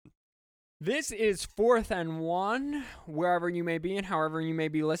This is Fourth and One, wherever you may be and however you may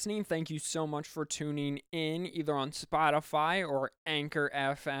be listening. Thank you so much for tuning in, either on Spotify or Anchor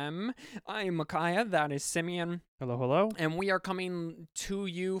FM. I am Micaiah, that is Simeon, Hello, hello. and we are coming to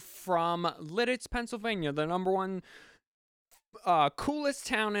you from Lidditz, Pennsylvania, the number one coolest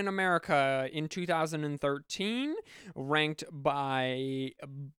town in America in 2013, ranked by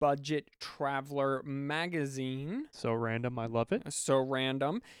Budget Traveler magazine. So random, I love it. So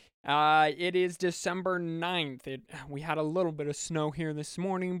random. It is December 9th. We had a little bit of snow here this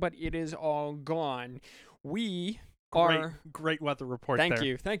morning, but it is all gone. We are... Great weather report Thank there.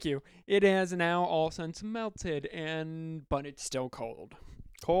 you, thank you. It has now all since melted, but it's still cold.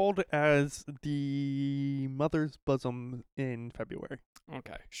 Cold as the mother's bosom in February.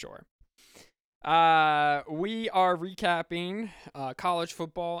 Okay, sure. We are recapping college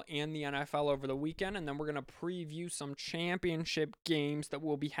football and the NFL over the weekend, and then we're going to preview some championship games that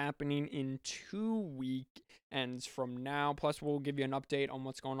will be happening in 2 weekends from now. Plus, we'll give you an update on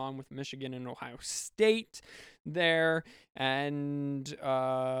what's going on with Michigan and Ohio State there. And,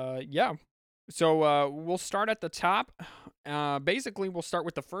 yeah. So we'll start at the top. Basically, we'll start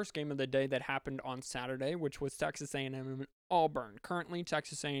with the first game of the day that happened on Saturday, which was Texas A&M and Auburn. Currently,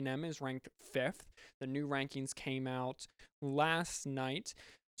 Texas A&M is ranked 5th. The new rankings came out last night.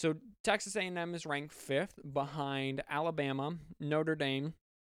 So Texas A&M is ranked 5th behind Alabama, Notre Dame,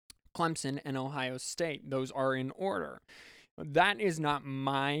 Clemson, and Ohio State. Those are in order. That is not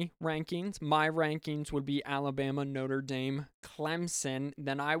my rankings. My rankings would be Alabama, Notre Dame, Clemson.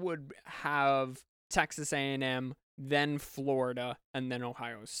 Then I would have Texas A&M, then Florida, and then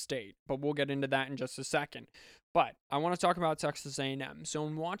Ohio State. But we'll get into that in just a second. But I want to talk about Texas A&M. So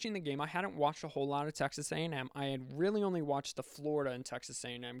in watching the game, I hadn't watched a whole lot of Texas A&M. I had really only watched the Florida and Texas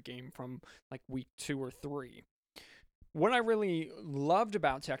A&M game from like week 2 or 3. What I really loved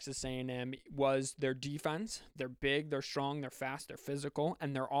about Texas A&M was their defense. They're big, they're strong, they're fast, they're physical,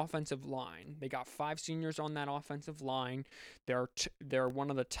 and their offensive line. They got 5 seniors on that offensive line. They're one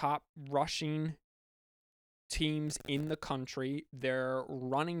of the top rushing teams in the country. Their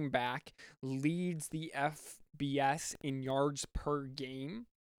running back leads the FBS in yards per game,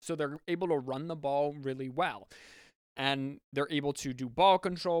 so they're able to run the ball really well. And they're able to do ball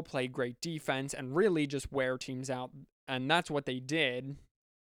control, play great defense, and really just wear teams out. And that's what they did.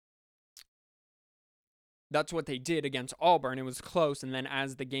 That's what they did against Auburn. It was close, and then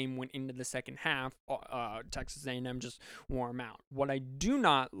as the game went into the second half, Texas A&M just wore them out. What I do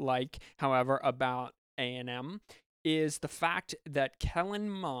not like, however, about A&M is the fact that Kellen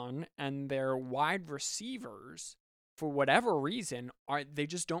Mond and their wide receivers, for whatever reason, they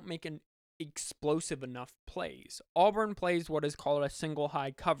just don't make an explosive enough plays. Auburn plays what is called a single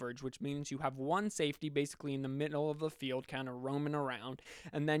high coverage, which means you have one safety basically in the middle of the field kind of roaming around,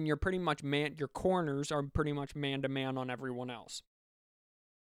 and then you're pretty much your corners are pretty much man to man on everyone else.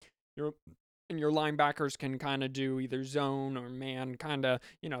 Your linebackers can kind of do either zone or man, kind of,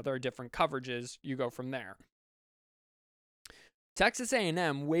 there are different coverages. You go from there. Texas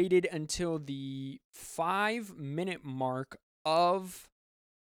A&M waited until the 5-minute mark of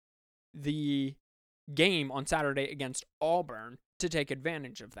the game on Saturday against Auburn to take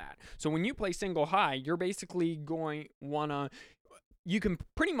advantage of that. So when you play single high, you're basically you can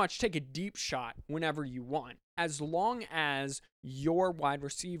pretty much take a deep shot whenever you want, as long as your wide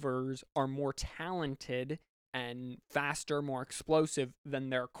receivers are more talented and faster, more explosive than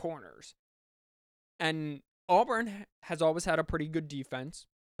their corners. And Auburn has always had a pretty good defense,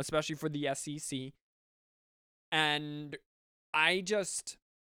 especially for the SEC. And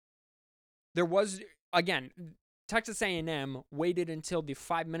there was, again, Texas A&M waited until the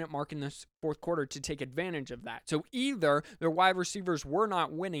 5-minute mark in the fourth quarter to take advantage of that. So either their wide receivers were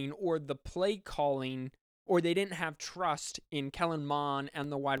not winning, or the play calling, or they didn't have trust in Kellen Mond and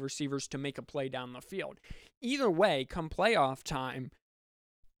the wide receivers to make a play down the field. Either way, come playoff time,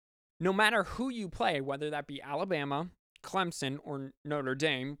 no matter who you play, whether that be Alabama, Clemson, or Notre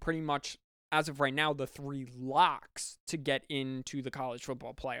Dame, pretty much as of right now, the 3 locks to get into the college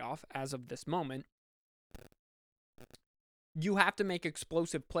football playoff as of this moment, you have to make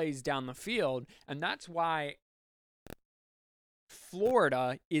explosive plays down the field, and that's why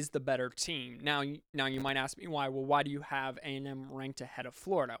Florida is the better team. Now you might ask me why. Well, why do you have A&M ranked ahead of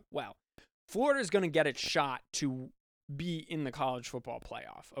Florida? Well, Florida is going to get its shot to be in the college football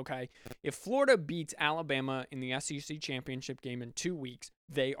playoff, okay? If Florida beats Alabama in the SEC championship game in 2 weeks,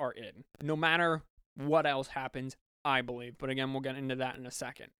 they are in. No matter what else happens, I believe. But again, we'll get into that in a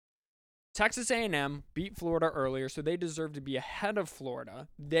second. Texas A&M beat Florida earlier, so they deserve to be ahead of Florida.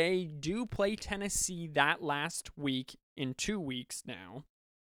 They do play Tennessee that last week in 2 weeks now.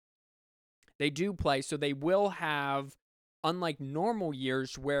 They do play, so they will have, unlike normal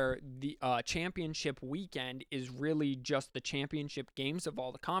years where the championship weekend is really just the championship games of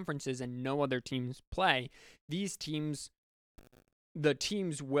all the conferences and no other teams play, some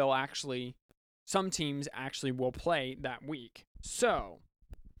teams actually will play that week. So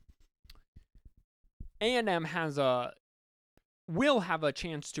A&M will have a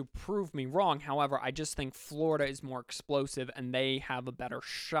chance to prove me wrong. However, I just think Florida is more explosive and they have a better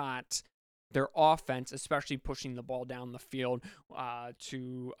shot. Their offense, especially pushing the ball down the field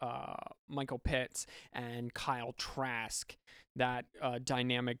to Michael Pitts and Kyle Trask, that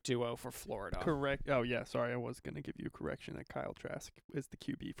dynamic duo for Florida. Correct. Oh, yeah. Sorry, I was going to give you a correction that Kyle Trask is the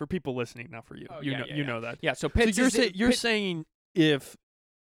QB. For people listening, not for you. Oh, You know that. Yeah, so Pitts you're saying if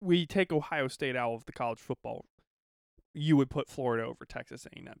we take Ohio State out of the college football, you would put Florida over Texas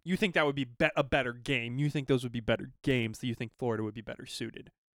A&M. You think that would be a better game. You think those would be better games. So you think Florida would be better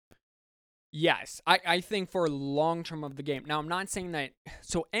suited. Yes, I think for long term of the game. Now, I'm not saying that.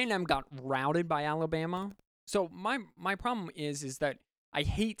 So A&M got routed by Alabama. So my problem is that I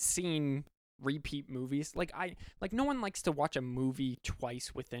hate seeing repeat movies. Like no one likes to watch a movie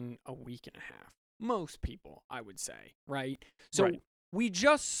twice within a week and a half. Most people, I would say, right? So Right. We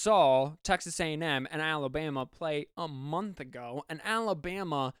just saw Texas A&M and Alabama play a month ago, and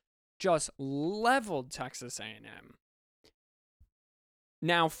Alabama just leveled Texas A&M.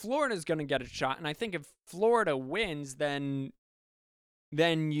 Now, Florida's going to get a shot, and I think if Florida wins, then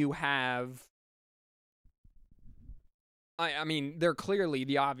you have... I mean, they're clearly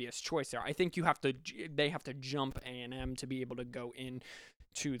the obvious choice there. I think they have to jump A&M to be able to go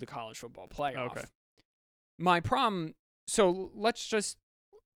into the college football playoff. Okay. My problem... So, let's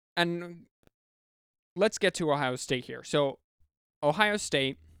get to Ohio State here. So, Ohio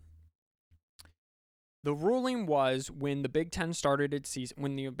State... The ruling was when the Big Ten started its season,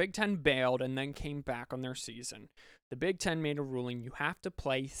 when the Big Ten bailed and then came back on their season, the Big Ten made a ruling you have to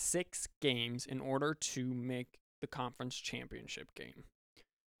play 6 games in order to make the conference championship game.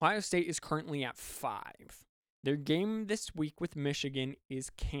 Ohio State is currently at 5. Their game this week with Michigan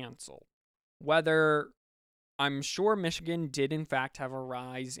is canceled. Whether I'm sure Michigan did in fact have a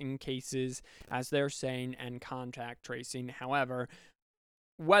rise in cases, as they're saying, and contact tracing. However,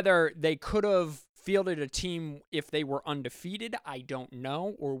 whether they could have fielded a team if they were undefeated, I don't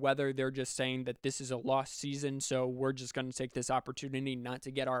know, or whether they're just saying that this is a lost season, so we're just going to take this opportunity not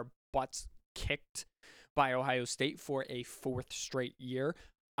to get our butts kicked by Ohio State for a 4th straight year.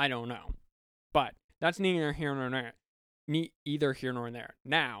 I don't know. But that's neither here nor there. Either here nor there.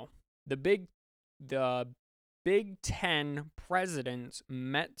 Now, the Big Ten presidents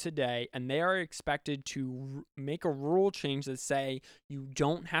met today, and they are expected to make a rule change that say you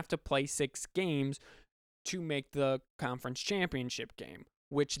don't have to play 6 games to make the conference championship game,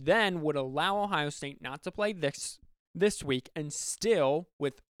 which then would allow Ohio State not to play this week and still,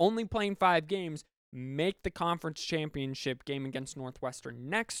 with only playing 5 games, make the conference championship game against Northwestern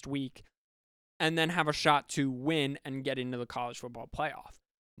next week, and then have a shot to win and get into the college football playoff.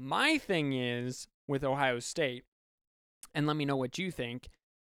 My thing is, with Ohio State, and let me know what you think,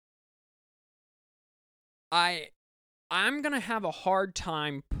 I'm going to have a hard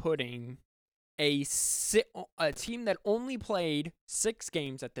time putting a team that only played 6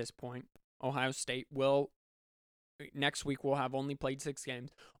 games at this point. Ohio State next week will have only played 6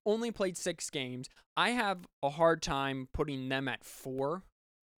 games. Only played 6 games. I have a hard time putting them at 4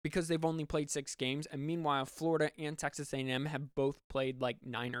 because they've only played 6 games. And meanwhile, Florida and Texas A&M have both played like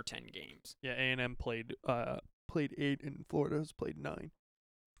 9 or 10 games. Yeah, A&M played 8 and Florida has played 9.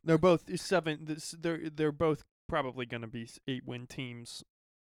 They're both 7. They're both probably going to be 8-win teams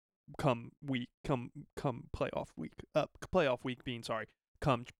come playoff week. Playoff week being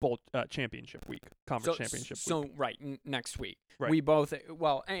come bowl championship week, conference championship week. So right, next week. Right. We both it A&M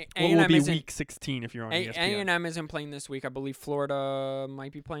will be isn't, week 16 if you're on ESPN. A&M isn't playing this week. I believe Florida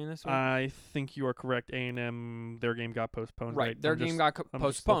might be playing this week. I think you are correct. A&M, their game got postponed. Right, their game got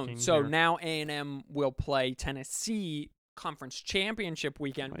postponed. So now A&M will play Tennessee conference championship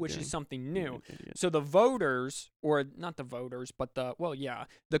weekend, which is something new. So the voters, or not the voters, but the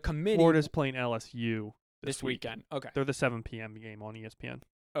committee. Florida's playing LSU this weekend. Okay. They're the 7 p.m. game on ESPN.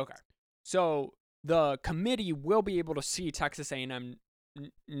 Okay. So the committee will be able to see Texas A&M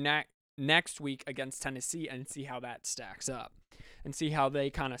next week against Tennessee and see how that stacks up and see how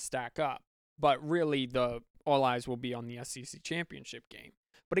they kind of stack up. But really, all eyes will be on the SEC championship game.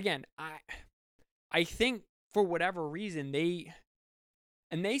 But again, I think for whatever reason, they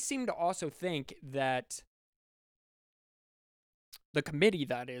seem to also think that the committee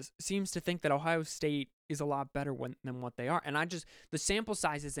that is, seems to think that Ohio State is a lot better than what they are. And the sample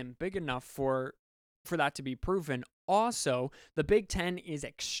size isn't big enough for that to be proven. Also, the Big Ten is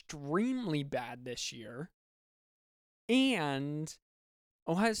extremely bad this year. And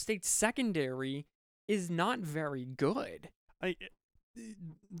Ohio State's secondary is not very good.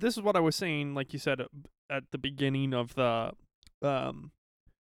 This is what I was saying, like you said, at the beginning of the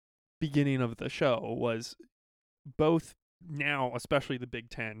show, was both now, especially the Big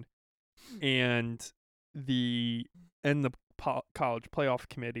Ten and the college playoff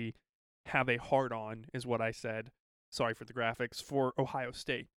committee have a hard-on, is what I said. Sorry for the graphics, for Ohio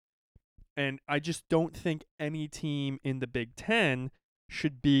State. And I just don't think any team in the Big Ten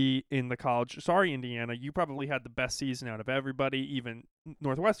should be in the college. Sorry, Indiana, you probably had the best season out of everybody. Even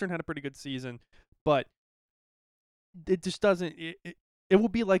Northwestern had a pretty good season, but it just doesn't. It will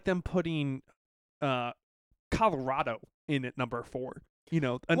be like them putting Colorado in at number 4.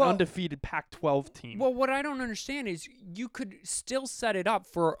 An undefeated Pac-12 team. Well, what I don't understand is you could still set it up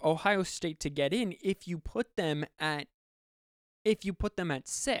for Ohio State to get in if you put them at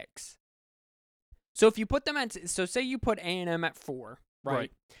 6. So if you put them so say you put A&M at 4,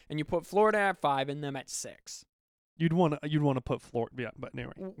 right? And you put Florida at 5 and them at 6. You'd want to put Florida, yeah. But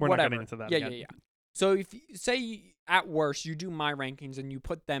anyway, we're not getting into that. Yeah. So if say at worst you do my rankings and you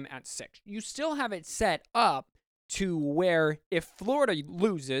put them at 6, you still have it set up to where if Florida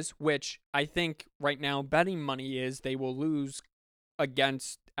loses, which I think right now betting money is they will lose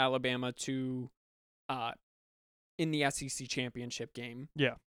against Alabama in the SEC championship game.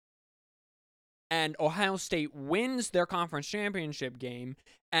 Yeah. And Ohio State wins their conference championship game,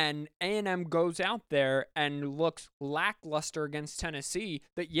 and A&M goes out there and looks lackluster against Tennessee,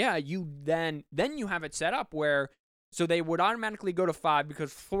 that you then you have it set up where so they would automatically go to 5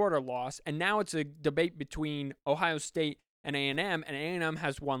 because Florida lost, and now it's a debate between Ohio State and A&M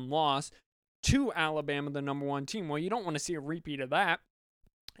has one loss to Alabama, the number 1 team. Well, you don't want to see a repeat of that.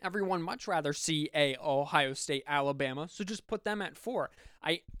 Everyone much rather see a Ohio State, Alabama, so just put them at 4.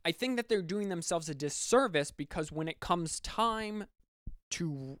 I think that they're doing themselves a disservice because when it comes time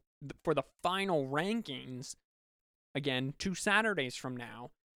for the final rankings, again, 2 Saturdays from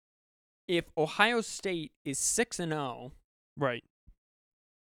now, if Ohio State is 6-0, right,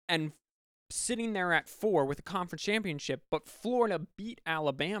 and sitting there at 4 with a conference championship, but Florida beat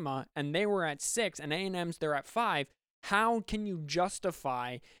Alabama and they were at 6 and A&M's there at 5, how can you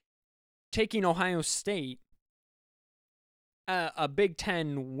justify taking Ohio State, a Big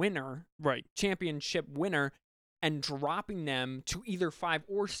Ten winner, right, championship winner, and dropping them to either 5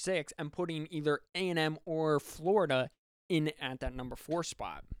 or 6 and putting either A&M or Florida in at that number 4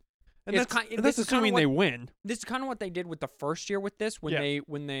 spot? And that's assuming they win. This is kind of what they did with the first year with this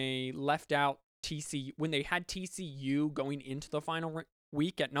when they left out TCU, when they had TCU going into the final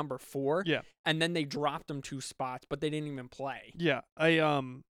week at number 4. Yeah. And then they dropped them 2 spots, but they didn't even play. Yeah.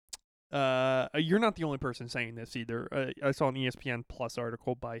 You're not the only person saying this either. I saw an ESPN Plus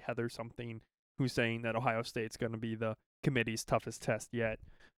article by Heather something who's saying that Ohio State's going to be the committee's toughest test yet.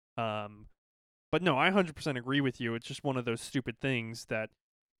 But no, I 100% agree with you. It's just one of those stupid things that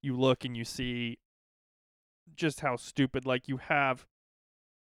you look and you see just how stupid. Like you have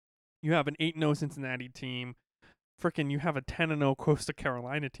an 8-0 Cincinnati team. Frickin' you have a 10-0 Coastal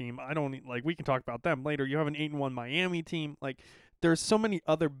Carolina team. We can talk about them later. You have an 8-1 Miami team. Like, there's so many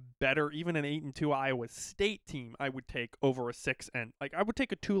other better, even an 8-2 Iowa State team I would take over a 6 and I would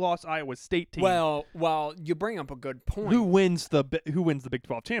take a 2-loss Iowa State team. Well, you bring up a good point. Who wins the Big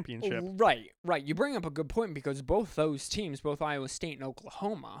 12 championship? Right. You bring up a good point because both those teams, both Iowa State and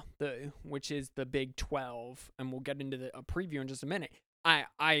Oklahoma, which is the Big 12, and we'll get into a preview in just a minute.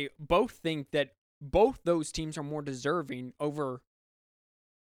 I both think that both those teams are more deserving over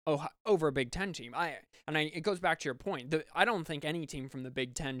a Big Ten team. It goes back to your point. I don't think any team from the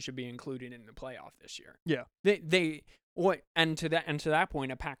Big Ten should be included in the playoff this year. Yeah. And to that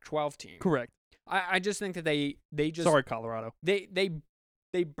point, a Pac-12 team. Correct. I just think that they just sorry, Colorado. They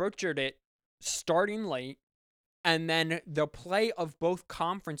butchered it starting late, and then the play of both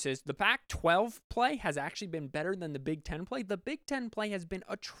conferences. The Pac-12 play has actually been better than the Big Ten play. The Big Ten play has been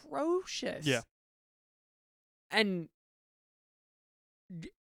atrocious. Yeah. And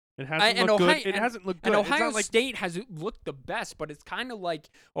it hasn't looked good. It hasn't looked good. And Ohio State has looked the best, but it's kind of like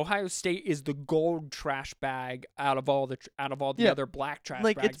Ohio State is the gold trash bag out of all the other black trash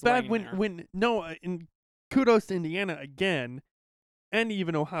bags. Like it's bad and kudos to Indiana again, and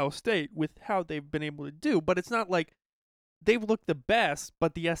even Ohio State with how they've been able to do. But it's not like they've looked the best,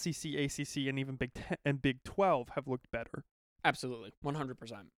 but the SEC, ACC, and even Big 10 and Big 12 have looked better. Absolutely, 100%.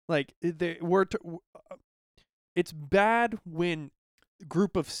 Like it's bad when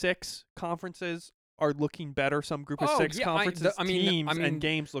group of 6 conferences are looking better. Some group of Oh, 6 yeah, conferences, teams, and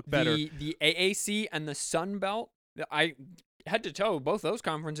games look better. The AAC and the Sun Belt, head to toe, both those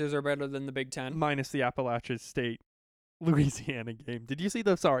conferences are better than the Big Ten. Minus the Appalachian State Louisiana game. Did you see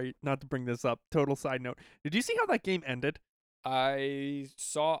the? Sorry, not to bring this up. Total side note. Did you see how that game ended? I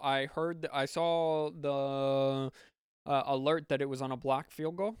saw the alert that it was on a blocked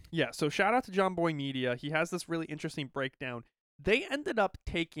field goal. Yeah. So shout out to John Boy Media. He has this really interesting breakdown. They ended up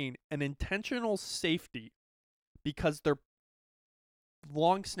taking an intentional safety because their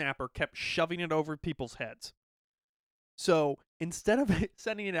long snapper kept shoving it over people's heads. So instead of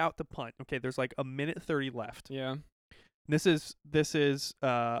sending it out to punt, okay, there's like a minute 30 left. Yeah. This is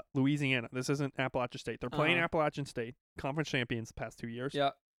Louisiana. This isn't Appalachian State. They're playing Appalachian State, conference champions the past 2 years. Yeah.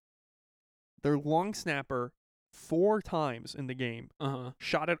 Their long snapper 4 times in the game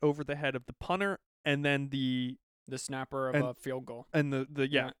shot it over the head of the punter and then the snapper of a field goal. And and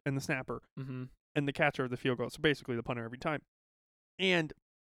the snapper. Mm-hmm. And the catcher of the field goal. So basically the punter every time. And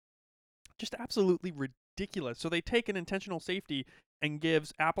just absolutely ridiculous. So they take an intentional safety and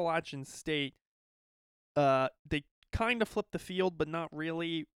gives Appalachian State they kind of flip the field, but not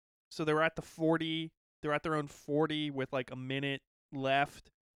really. So they were at the 40. They're at their own 40 with like a minute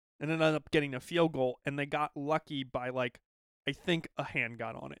left, and then ended up getting a field goal. And they got lucky by I think a hand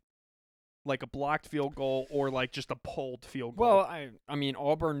got on it, like a blocked field goal or like just a pulled field goal. Well, I mean,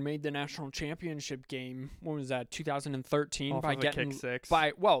 Auburn made the national championship game. When was that? 2013 off by of a getting kick six.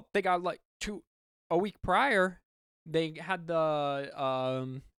 they got a week prior. They had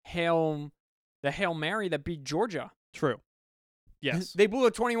the Hail Mary that beat Georgia. True. Yes. They blew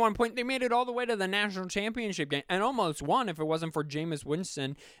a 21-point. They made it all the way to the national championship game and almost won if it wasn't for Jameis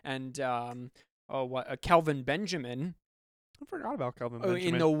Winston and Kelvin Benjamin. I forgot about Kelvin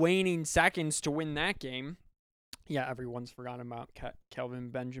Benjamin. In the waning seconds to win that game. Yeah, everyone's forgotten about Kelvin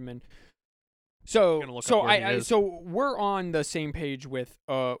Benjamin. So we're on the same page with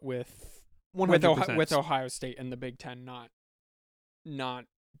 100%. with Ohio State and the Big Ten not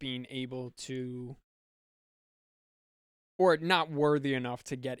being able to, or not worthy enough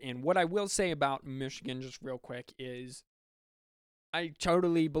to get in. What I will say about Michigan, just real quick, is I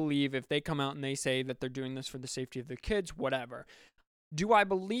totally believe if they come out and they say that they're doing this for the safety of the kids, whatever. Do I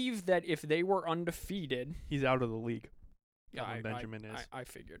believe that if they were undefeated... He's out of the league. Yeah, Benjamin is. I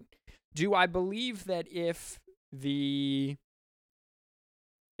figured. Do I believe that if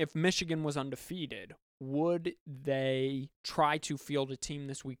Michigan was undefeated, would they try to field a team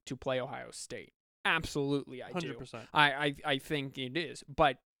this week to play Ohio State? Absolutely, I 100%. Do. I think it is.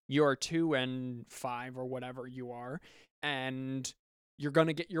 But you're 2-5 or whatever you are, and you're going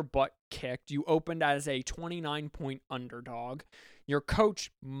to get your butt kicked. You opened as a 29-point underdog. Your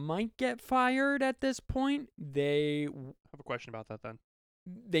coach might get fired at this point. I have a question about that then.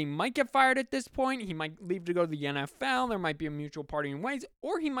 They might get fired at this point. He might leave to go to the NFL. There might be a mutual parting ways.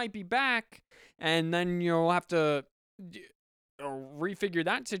 Or he might be back, and then you'll have to refigure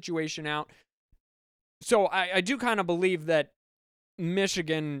that situation out. So I do kind of believe that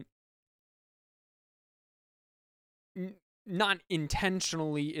Michigan not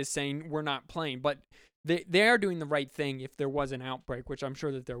intentionally is saying we're not playing, but they are doing the right thing if there was an outbreak, which I'm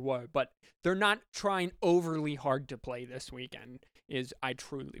sure that there were, but they're not trying overly hard to play this weekend, is I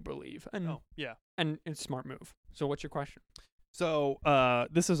truly believe. And yeah. And it's a smart move. So what's your question? So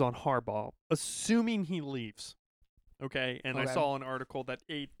this is on Harbaugh. Assuming he leaves, okay? And I saw an article that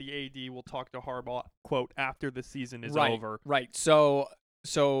the AD will talk to Harbaugh, quote, after the season is over. Right. So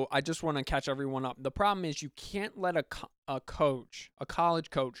I just want to catch everyone up. The problem is you can't let a college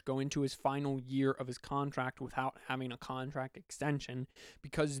coach, go into his final year of his contract without having a contract extension,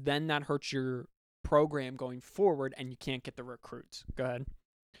 because then that hurts your program going forward and you can't get the recruits. Go ahead.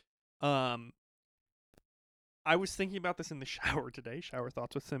 I was thinking about this in the shower today. Shower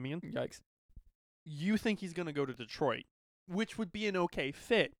thoughts with Simeon. Yikes. You think he's going to go to Detroit, which would be an okay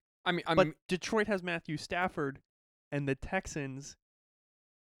fit. But Detroit has Matthew Stafford, and the Texans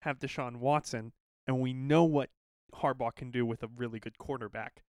have Deshaun Watson, and we know what Harbaugh can do with a really good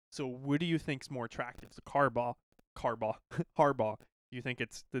quarterback. So what do you think's more attractive? The Harbaugh. Do you think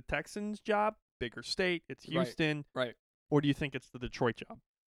it's the Texans' job, bigger state, it's Houston, right? Or do you think it's the Detroit job?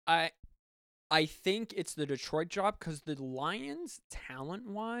 I think it's the Detroit job because the Lions,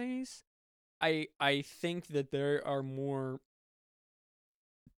 talent-wise, I think that they are more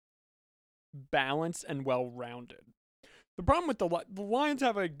balanced and well-rounded. The problem with the Lions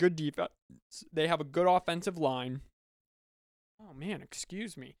have a good defense. They have a good offensive line. Oh man,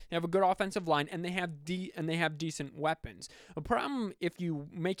 excuse me. They have a good offensive line, and they have decent weapons. The problem, if you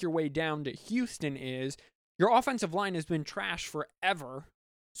make your way down to Houston, is your offensive line has been trash forever.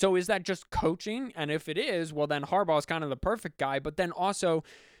 So is that just coaching? And if it is, well, then Harbaugh is kind of the perfect guy. But then also,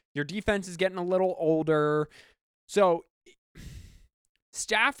 your defense is getting a little older. So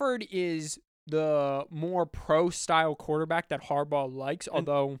Stafford is the more pro-style quarterback that Harbaugh likes,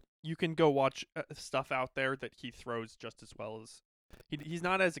 although you can go watch stuff out there that he throws just as well as he's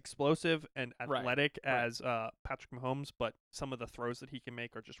not as explosive and athletic as Patrick Mahomes, but some of the throws that he can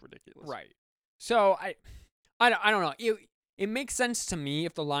make are just ridiculous. Right. So I don't know. It makes sense to me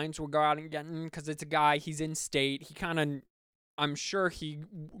if the Lions will go out and get him because it's a guy. He's in state. He kind of, I'm sure he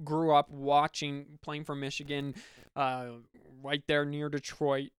grew up playing for Michigan, right there near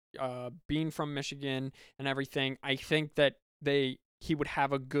Detroit. Being from Michigan and everything, I think that he would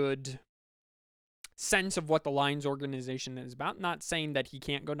have a good sense of what the Lions organization is about. Not saying that he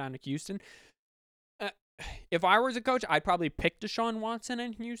can't go down to Houston. If I was a coach, I'd probably pick Deshaun Watson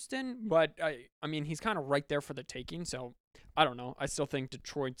in Houston, but I mean, he's kind of right there for the taking, so I don't know. I still think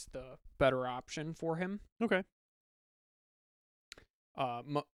Detroit's the better option for him. Okay.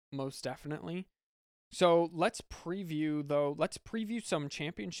 Most definitely. So let's preview some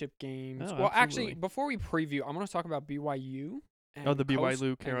championship games. Oh, well, absolutely. actually, before we preview, I'm going to talk about BYU. The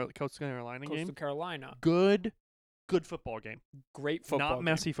BYU Coastal Carolina game? Coastal Carolina. Good football game. Great football game. Not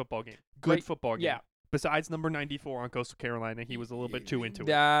messy football game. Good football game. Yeah. Besides number 94 on Coastal Carolina, he was a little bit too into it.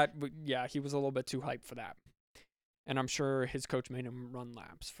 Yeah, he was a little bit too hyped for that. And I'm sure his coach made him run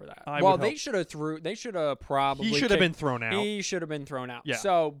laps for that. They should have probably He should have been thrown out. He should have been thrown out. Yeah.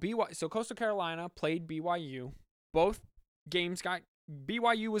 So Coastal Carolina played BYU. Both games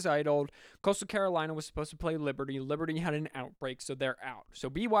BYU was idled. Coastal Carolina was supposed to play Liberty. Liberty had an outbreak, so they're out. So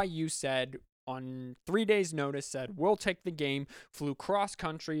BYU said on 3 days' notice, we'll take the game, flew cross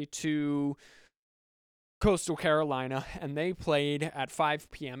country to Coastal Carolina, and they played at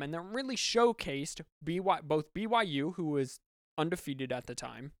 5 p.m. and that really showcased both BYU, who was undefeated at the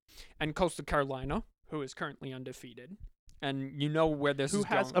time, and Coastal Carolina, who is currently undefeated. And you know where this is going.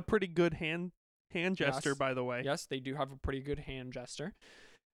 Who has a pretty good hand gesture, by the way. Yes, they do have a pretty good hand gesture.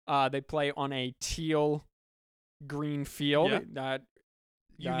 They play on a teal green field.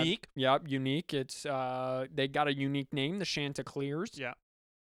 Unique. Unique. It's they got a unique name, the Chanticleers. Yeah,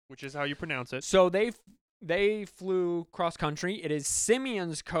 which is how you pronounce it. So they flew cross country. It is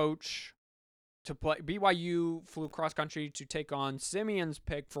Simeon's coach to play. BYU flew cross country to take on Simeon's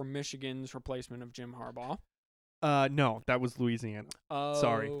pick for Michigan's replacement of Jim Harbaugh. No, that was Louisiana.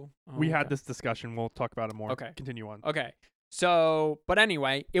 Sorry. We had this discussion. We'll talk about it more. Okay. Continue on. Okay. So, but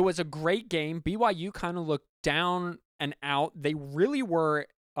anyway, it was a great game. BYU kind of looked down and out. They really were.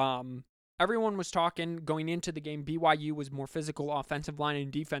 Everyone was talking going into the game. BYU was more physical offensive line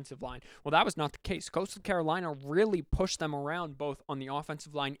and defensive line. Well, that was not the case. Coastal Carolina really pushed them around both on the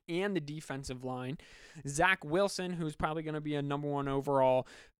offensive line and the defensive line. Zach Wilson, who's probably going to be a number 1 overall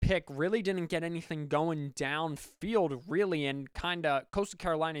pick, really didn't get anything going downfield, really. And kind of Coastal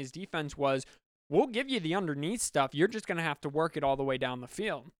Carolina's defense was, we'll give you the underneath stuff. You're just going to have to work it all the way down the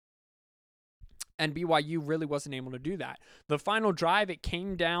field. And BYU really wasn't able to do that. The final drive, it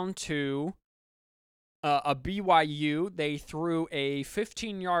came down to a BYU. They threw a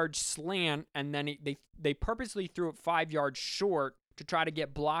 15-yard slant, and then they purposely threw it 5 yards short to try to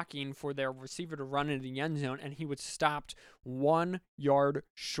get blocking for their receiver to run into the end zone, and he was stopped 1 yard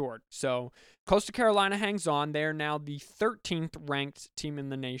short. So Coastal Carolina hangs on. They are now the 13th ranked team in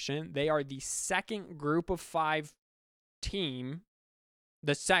the nation. They are the second group of 5 team,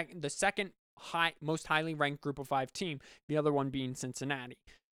 the second most highly ranked group of 5 team, the other one being Cincinnati.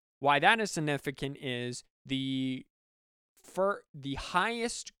 Why that is significant is the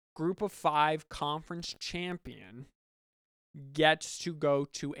highest group of 5 conference champion gets to go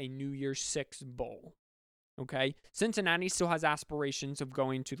to a New Year's Six bowl. Okay? Cincinnati still has aspirations of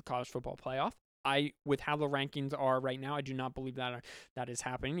going to the college football playoff. With how the rankings are right now, I do not believe that is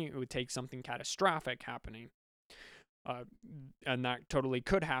happening. It would take something catastrophic happening. And that totally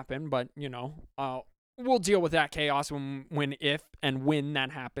could happen, but we'll deal with that chaos when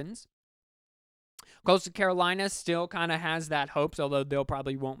that happens. Coastal Carolina still kind of has that hopes, although they'll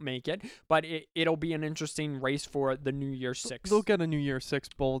probably won't make it. But it'll be an interesting race for the New Year's Six. They'll get a New Year's Six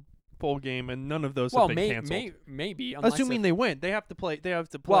bowl game, and none of those have been canceled. Maybe, assuming they win, they have to play.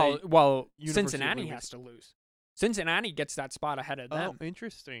 Well, Cincinnati has to lose. Cincinnati gets that spot ahead of them. Oh,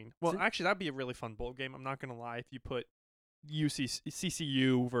 interesting. Well, actually, that'd be a really fun bowl game. I'm not gonna lie. If you put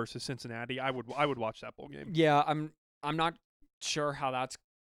CCU versus Cincinnati, I would watch that bowl game. Yeah, I'm not sure how that's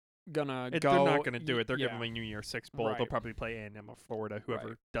gonna go. They're not gonna do it. They're gonna play New Year's Six bowl. Right. They'll probably play A&M or Florida,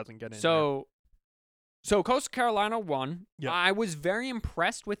 whoever doesn't get in. So Coastal Carolina won. Yep. I was very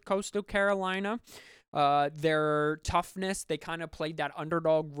impressed with Coastal Carolina. Their toughness, they kind of played that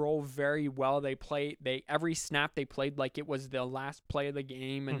underdog role very well. Every snap they played like it was the last play of the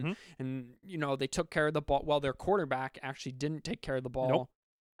game, and they took care of the ball. Well, their quarterback actually didn't take care of the ball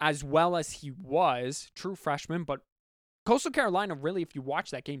as well as he was, true freshman, but Coastal Carolina really, if you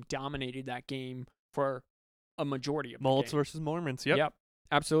watch that game, dominated that game for a majority of the Mullets game. versus Mormons. Yep,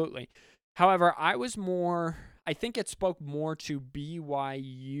 absolutely. However, I think it spoke more to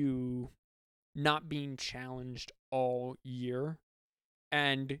BYU not being challenged all year.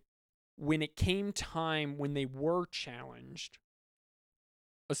 And when it came time when they were challenged,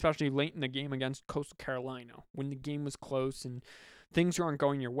 especially late in the game against Coastal Carolina, when the game was close and things weren't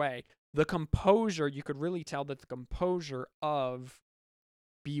going your way, the composure, you could really tell that the composure of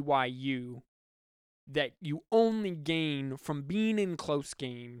BYU that you only gain from being in close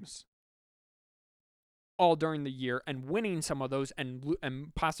games all during the year and winning some of those and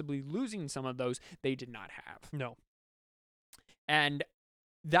possibly losing some of those, they did not have. No. And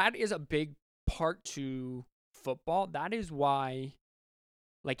that is a big part to football. That is why,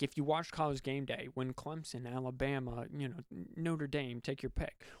 like, if you watch College Game Day, when Clemson, Alabama, Notre Dame, take your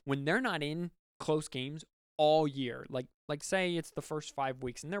pick, when they're not in close games all year, like say it's the first 5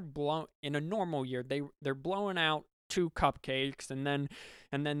 weeks, and they're in a normal year, they're blowing out 2 cupcakes, and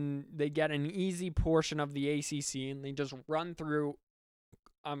then they get an easy portion of the ACC, and they just run through.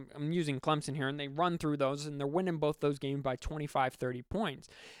 I'm using Clemson here, and they run through those, and they're winning both those games by 25, 30 points.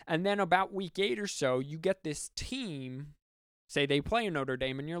 And then about week 8 or so, you get this team, say they play Notre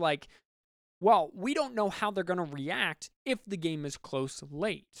Dame, and you're like, well, we don't know how they're going to react if the game is close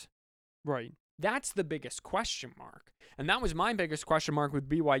late. Right. That's the biggest question mark. And that was my biggest question mark with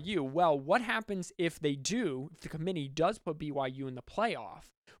BYU. Well, what happens if the committee does put BYU in the playoff,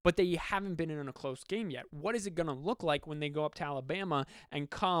 but they haven't been in a close game yet? What is it going to look like when they go up to Alabama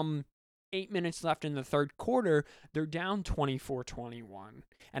and come 8 minutes left in the third quarter, they're down 24-21.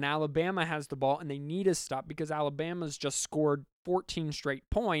 And Alabama has the ball, and they need a stop because Alabama's just scored 14 straight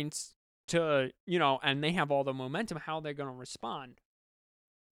points and they have all the momentum. How are they going to respond?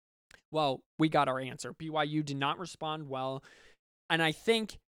 Well, we got our answer. BYU did not respond well. And I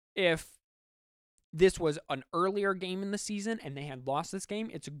think if this was an earlier game in the season and they had lost this game,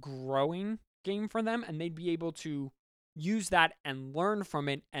 it's a growing game for them, and they'd be able to use that and learn from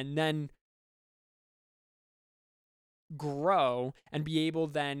it and then grow and be able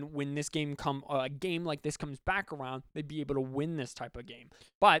then when a game like this comes back around, they'd be able to win this type of game.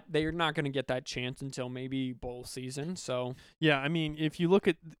 But they're not going to get that chance until maybe bowl season. So yeah, I mean, if you look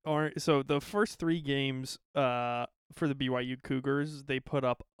at the first 3 games for the BYU Cougars, they put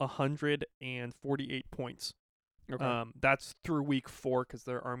up 148 points. Okay. That's through week 4 because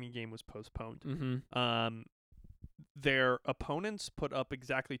their Army game was postponed. Mm-hmm. Their opponents put up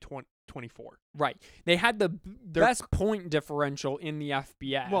exactly 24. Right. They had the best point differential in the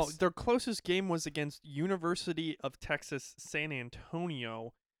FBS. Well, their closest game was against University of Texas San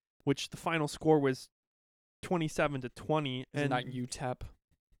Antonio, which the final score was 27-20. Isn't that UTEP?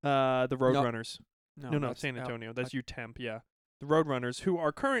 The Roadrunners. No, San Antonio. That's UTEP, yeah. The Roadrunners, who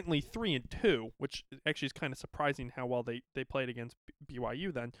are currently 3-2, which actually is kind of surprising how well they played against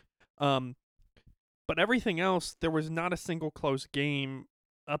BYU then. But everything else, there was not a single close game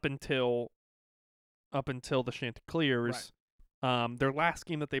up until the Chanticleers. Right. Their last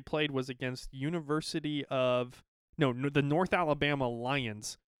game that they played was against the North Alabama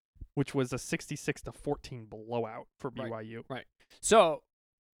Lions, which was a 66-14 blowout for BYU. Right. So,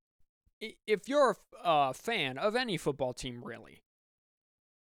 if you're a fan of any football team, really,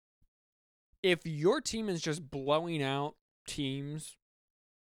 if your team is just blowing out teams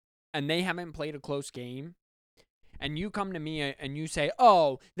and they haven't played a close game, and you come to me and you say,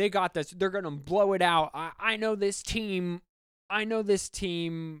 oh, they got this, they're going to blow it out. I know this team,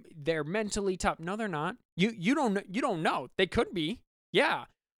 they're mentally tough. No, they're not. You don't know. They could be. Yeah.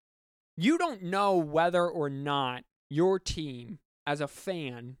 You don't know whether or not your team, as a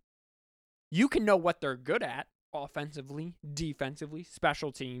fan, you can know what they're good at. Offensively, defensively,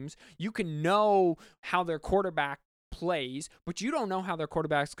 special teams. You can know how their quarterback plays, but you don't know how their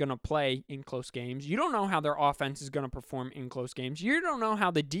quarterback's going to play in close games. You don't know how their offense is going to perform in close games. You don't know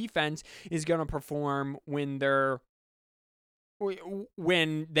how the defense is going to perform when they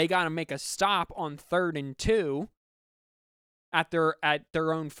got to make a stop on 3rd and 2 at their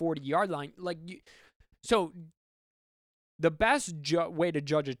own 40-yard line. So the best way to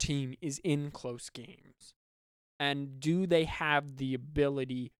judge a team is in close games. And do they have the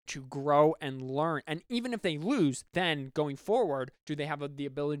ability to grow and learn? And even if they lose, then going forward, do they have the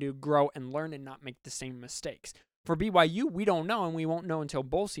ability to grow and learn and not make the same mistakes? For BYU, we don't know, and we won't know until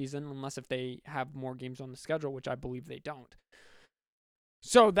bowl season unless if they have more games on the schedule, which I believe they don't.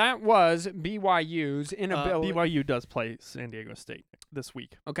 So that was BYU's inability. BYU does play San Diego State this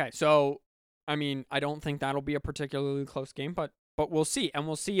week. Okay, so I mean, I don't think that'll be a particularly close game, but we'll see, and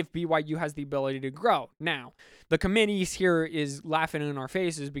we'll see if BYU has the ability to grow. Now, the committees here is laughing in our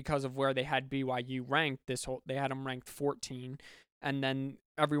faces because of where they had BYU ranked. They had them ranked 14, and then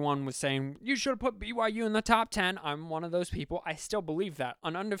everyone was saying you should have put BYU in the top 10. I'm one of those people. I still believe that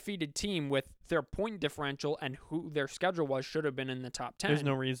an undefeated team with their point differential and who their schedule was should have been in the top 10. There's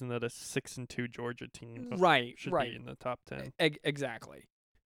no reason that a 6-2 Georgia team should be in the top 10. Exactly.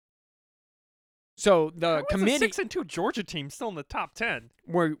 So the committee, 6-2 Georgia team still in the top 10.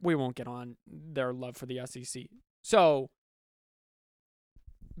 We won't get on their love for the SEC. So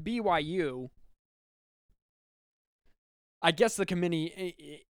BYU, I guess the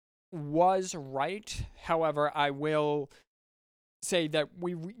committee was right. However, I will say that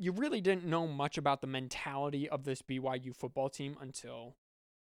you really didn't know much about the mentality of this BYU football team until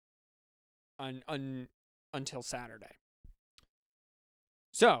Saturday.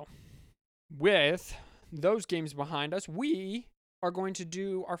 So, with those games behind us, we are going to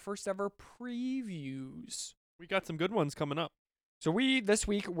do our first ever previews. We got some good ones coming up. So this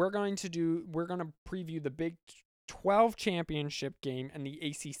week we're going to preview the Big 12 championship game and the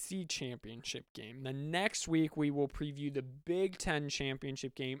ACC championship game. The next week we will preview the Big 10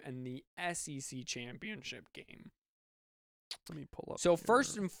 championship game and the SEC championship game. Let me pull up. So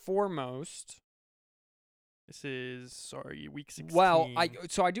first and foremost, this is week 16. Well, I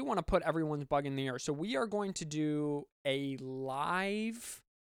do want to put everyone's bug in the air. So we are going to do a live.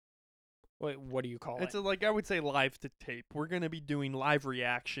 What do you call it? It's I would say live to tape. We're going to be doing live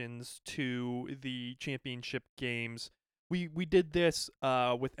reactions to the championship games. We did this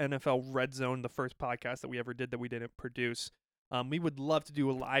with NFL Red Zone, the first podcast that we ever did that we didn't produce. We would love to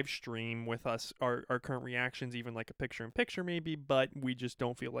do a live stream with us, our current reactions, even like a picture-in-picture maybe, but we just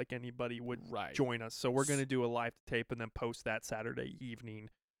don't feel like anybody would join us. So we're going to do a live tape and then post that Saturday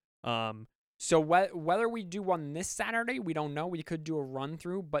evening. So whether we do one this Saturday, we don't know. We could do a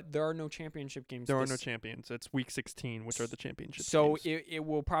run-through, but there are no championship games. There are no champions. It's week 16, which are the championship games. So it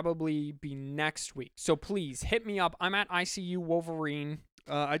will probably be next week. So please, hit me up. I'm at ICU Wolverine.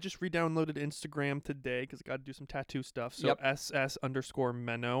 I just re-downloaded Instagram today because I got to do some tattoo stuff. So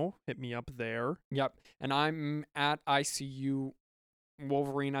SS_Meno. Hit me up there. Yep. And I'm at ICU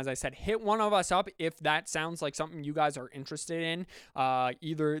Wolverine. As I said, hit one of us up if that sounds like something you guys are interested in.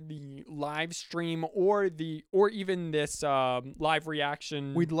 Either the live stream or even this live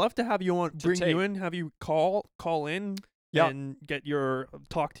reaction. We'd love to have you on, you in, have you call in. Yep. And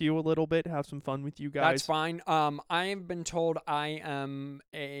talk to you a little bit, have some fun with you guys. That's fine. I have been told I am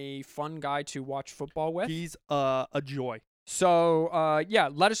a fun guy to watch football with. He's a joy. So,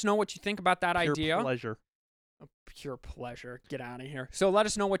 let us know what you think about that idea. Pure pleasure. Pure pleasure. Get out of here. So let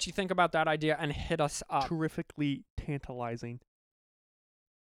us know what you think about that idea and hit us up. Terrifically tantalizing.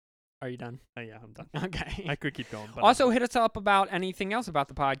 Are you done? Yeah, I'm done. Okay. I could keep going. But also, hit us up about anything else about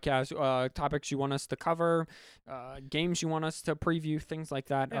the podcast, topics you want us to cover, games you want us to preview, things like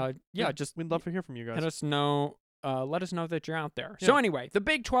that. Just we'd love to hear from you guys. Let us know. Let us know that you're out there. Yeah. So anyway, the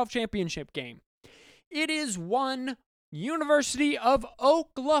Big 12 championship game. It is one University of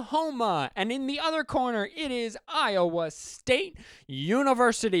Oklahoma, and in the other corner, it is Iowa State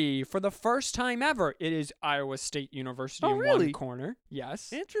University. For the first time ever, it is Iowa State University in one corner.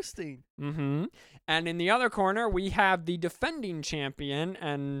 Yes. Interesting. Mm-hmm. And in the other corner, we have the defending champion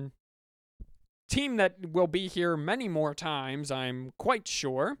and team that will be here many more times, I'm quite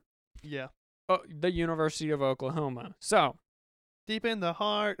sure. Yeah. The University of Oklahoma. So. Deep in the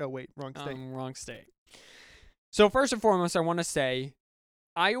heart. Oh, wait. Wrong state. Wrong state. So first and foremost, I want to say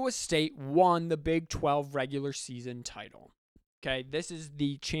Iowa State won the Big 12 regular season title. Okay, this is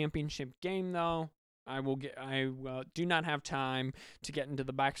the championship game, though. I do not have time to get into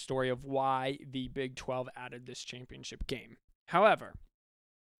the backstory of why the Big 12 added this championship game. However,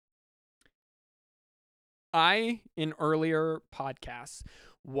 in earlier podcasts,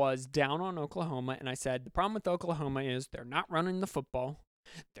 was down on Oklahoma, and I said the problem with Oklahoma is they're not running the football.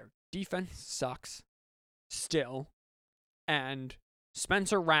 Their defense sucks. Still, and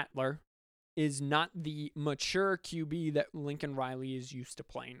Spencer Rattler is not the mature QB that Lincoln Riley is used to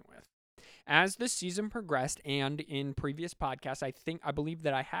playing with. As the season progressed, and in previous podcasts, I believe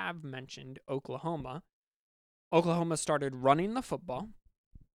that I have mentioned Oklahoma. Oklahoma started running the football,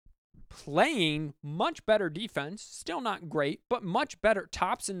 playing much better defense, still not great, but much better,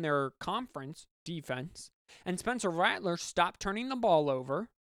 tops in their conference defense, and Spencer Rattler stopped turning the ball over.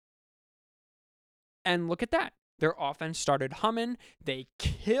 And look at that. Their offense started humming. They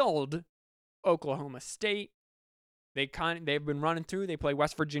killed Oklahoma State. They've been running through. They play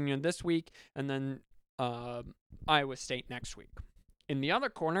West Virginia this week, and then Iowa State next week. In the other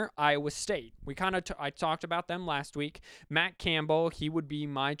corner, Iowa State. I talked about them last week. Matt Campbell, he would be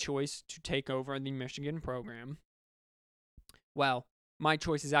my choice to take over the Michigan program. Well, my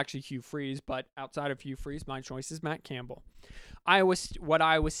choice is actually Hugh Freeze, but outside of Hugh Freeze, my choice is Matt Campbell. What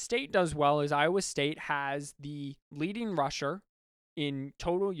Iowa State does well is Iowa State has the leading rusher in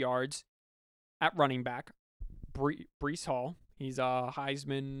total yards at running back, Breece Hall. He's a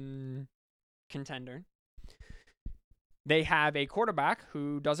Heisman contender. They have a quarterback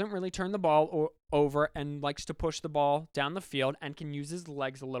who doesn't really turn the ball over and likes to push the ball down the field and can use his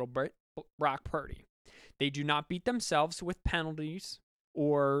legs a little bit, Brock Purdy. They do not beat themselves with penalties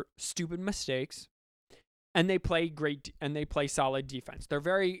or stupid mistakes, and they play solid defense.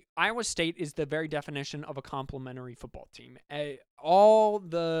 Iowa State is the very definition of a complementary football team. All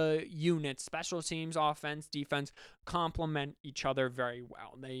the units, special teams, offense, defense, complement each other very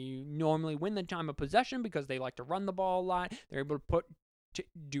well. They normally win the time of possession because they like to run the ball a lot. They're able to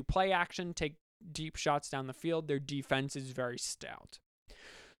do play action, take deep shots down the field. Their defense is very stout.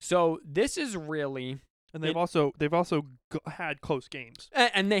 So this is really. And they've also had close games,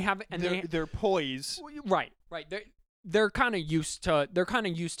 and they're poised. Right. They're kind of used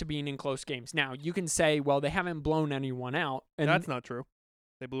to being in close games. Now you can say, well, they haven't blown anyone out, and that's not true.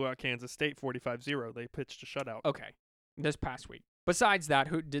 They blew out Kansas State 45-0. They pitched a shutout. Okay, this past week. Besides that,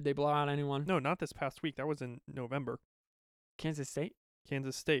 who did they blow out? Anyone? No, not this past week. That was in November. Kansas State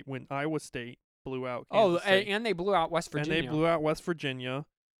when Iowa State blew out Kansas State. And they blew out West Virginia. And they blew out West Virginia.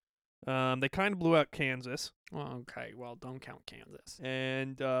 They kind of blew out Kansas. Well, okay. Well, don't count Kansas.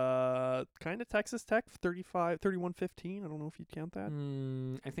 And kind of Texas Tech 31-15. I don't know if you'd count that.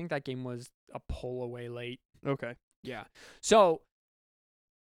 I think that game was a pull away late. Okay. Yeah. So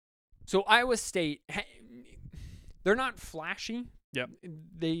Iowa State, they're not flashy. Yep.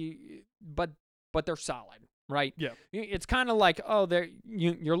 But they're solid. Right? Yeah. It's kind of like,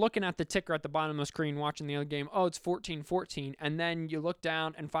 you're looking at the ticker at the bottom of the screen watching the other game. Oh, it's 14-14. And then you look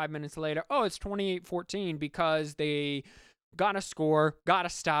down, and 5 minutes later, it's 28-14 because they got to score, got to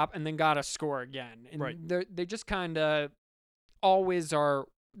stop, and then got to score again. And right. They just kind of always are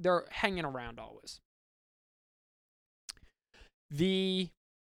 – they're hanging around always. The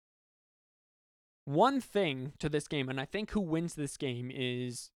one thing to this game, and I think who wins this game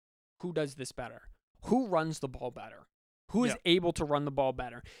is who does this better. Who runs the ball better? Who is able to run the ball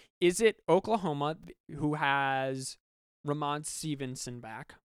better? Is it Oklahoma, who has Ramon Stevenson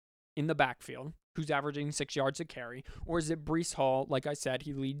back in the backfield, who's averaging 6 yards a carry? Or is it Breece Hall? Like I said,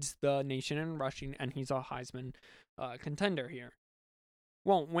 he leads the nation in rushing, and he's a Heisman contender here.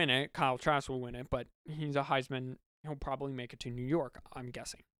 Won't win it. Kyle Trask will win it, but he's a Heisman. He'll probably make it to New York, I'm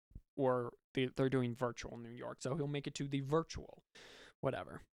guessing. Or they're doing virtual New York, so he'll make it to the virtual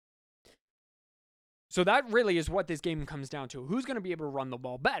whatever. So that really is what this game comes down to. Who's going to be able to run the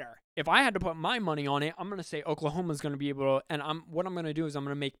ball better? If I had to put my money on it, I'm going to say Oklahoma's going to be able to, and what I'm going to do is I'm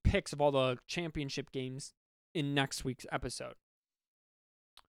going to make picks of all the championship games in next week's episode.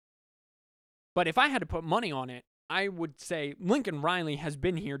 But if I had to put money on it, I would say Lincoln Riley has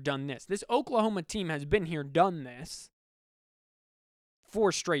been here, done this. This Oklahoma team has been here, done this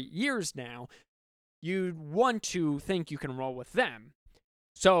 4 straight years now. You'd want to think you can roll with them.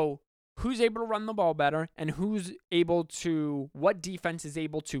 So who's able to run the ball better, and what defense is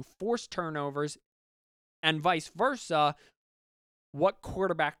able to force turnovers, and vice versa, what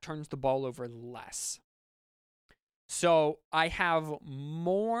quarterback turns the ball over less. So I have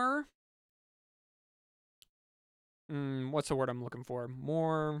more, what's the word I'm looking for?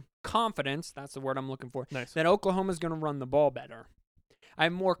 More confidence, that's the word I'm looking for, nice, that Oklahoma's going to run the ball better. I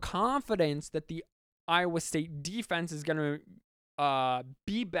have more confidence that the Iowa State defense is going to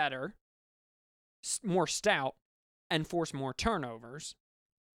be better, more stout, and force more turnovers.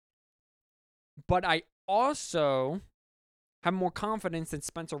 But I also have more confidence that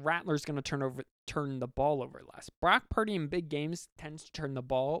Spencer Rattler is going to turn the ball over less. Brock Purdy in big games tends to turn the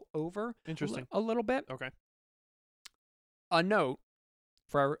ball over a little bit. Okay. A note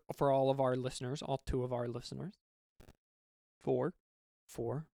for all of our listeners, all 2 of our listeners. 4.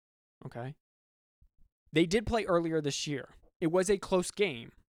 Okay. They did play earlier this year. It was a close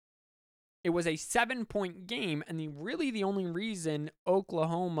game. It was a 7-point game, and the only reason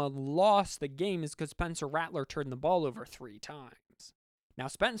Oklahoma lost the game is because Spencer Rattler turned the ball over 3 times. Now,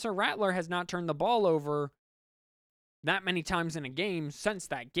 Spencer Rattler has not turned the ball over that many times in a game since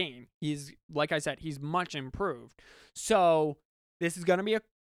that game. He's, like I said, he's much improved. So this is going to be a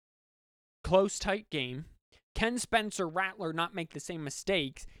close, tight game. Can Spencer Rattler not make the same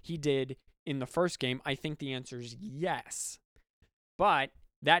mistakes he did in the first game? I think the answer is yes. But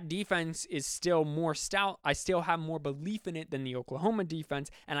that defense is still more stout. I still have more belief in it than the Oklahoma defense,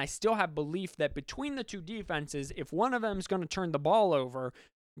 and I still have belief that between the two defenses, if one of them is going to turn the ball over,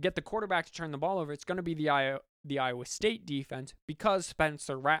 get the quarterback to turn the ball over, it's going to be the Iowa State defense because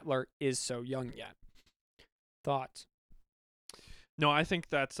Spencer Rattler is so young yet. Thoughts? No, I think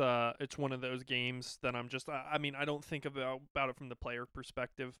that's it's one of those games that I'm just I mean, I don't think about it from the player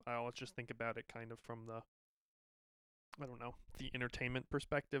perspective. I'll just think about it kind of from the the entertainment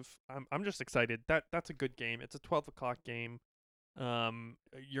perspective. I'm just excited. That's a good game. It's a 12 o'clock game.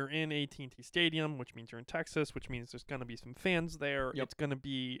 You're in AT&T Stadium, which means you're in Texas, which means there's gonna be some fans there. Yep. It's gonna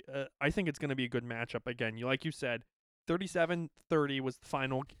be I think it's gonna be a good matchup again. Like you said, 37-30 was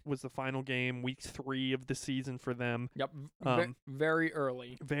the final game, week 3 of the season for them. Yep, very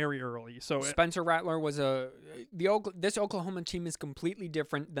early. Very early. So Spencer Rattler was this Oklahoma team is completely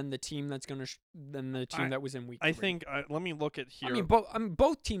different than the team that's that was in week 3. I think let me look at here. I mean,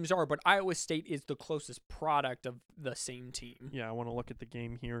 both teams are, but Iowa State is the closest product of the same team. Yeah, I want to look at the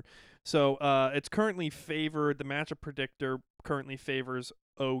game here. So it's currently favored. The matchup predictor currently favors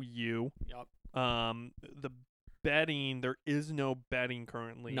OU. Yep. The betting, there is no betting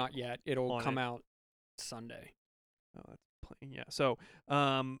currently. Not yet. It'll come out Sunday. Oh, that's playing. Yeah. So,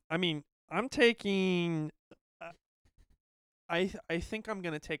 I mean, I'm taking. I think I'm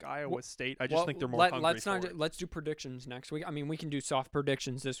gonna take Iowa State. I just think they're more hungry. Let's do predictions next week. I mean, we can do soft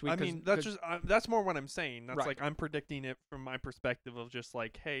predictions this week. I mean, that's more what I'm saying. That's right. like I'm predicting it from my perspective of just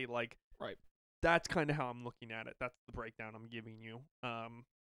like, hey, like, right. That's kind of how I'm looking at it. That's the breakdown I'm giving you.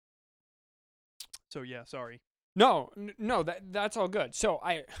 So yeah, sorry. No, that's all good. So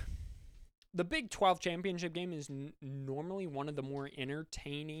the Big 12 championship game is normally one of the more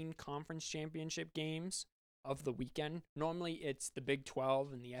entertaining conference championship games of the weekend. Normally it's the Big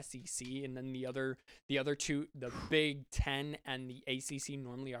 12 and the SEC, and then the other two, the Big 10 and the ACC,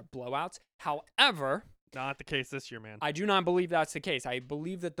 normally are blowouts. However, not the case this year, man. I do not believe that's the case. I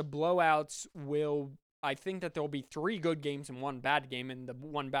believe that the blowouts I think that there will be 3 good games and 1 bad game, and the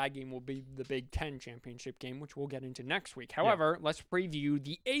 1 bad game will be the Big 10 championship game, which we'll get into next week. However, let's preview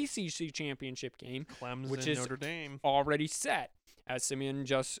the ACC championship game, Clemson, which is Notre Dame. Already set. As Simeon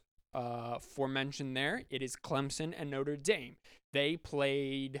just forementioned there, it is Clemson and Notre Dame. They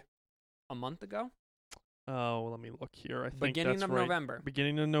played a month ago. Oh, let me look here. I think Beginning of right. November.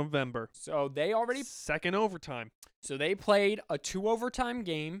 Beginning of November. So they already second overtime. So they played a 2 overtime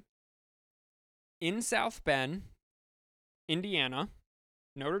game in South Bend, Indiana,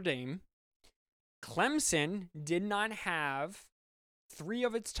 Notre Dame. Clemson did not have 3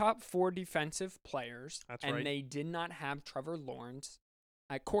 of its top 4 defensive players. That's and right. they did not have Trevor Lawrence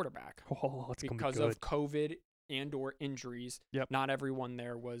at quarterback. Oh, that's because gonna be good. of COVID and or injuries. Yep. Not everyone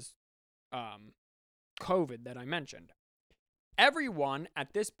there was COVID that I mentioned. Everyone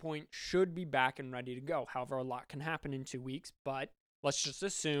at this point should be back and ready to go. However, a lot can happen in 2 weeks, but let's just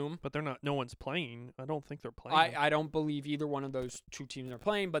assume. But they're not. No one's playing. I don't think they're playing. I don't believe either one of those 2 teams are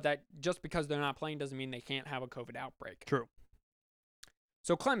playing, but that just because they're not playing doesn't mean they can't have a COVID outbreak. True.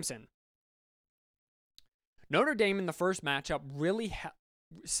 So Clemson. Notre Dame in the first matchup really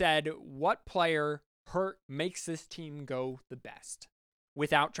said what player makes this team go the best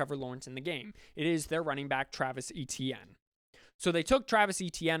without Trevor Lawrence in the game. It is their running back, Travis Etienne. So they took Travis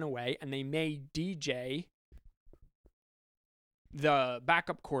Etienne away and they made DJ the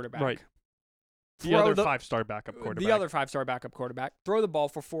backup quarterback. Right. The other 5-star backup quarterback. The other 5-star backup quarterback. Throw the ball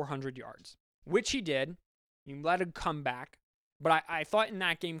for 400 yards, which he did. You let him come back. But I thought in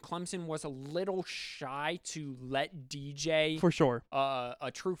that game, Clemson was a little shy to let DJ, for sure,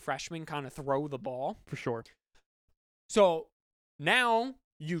 a true freshman, kind of throw the ball. For sure. So now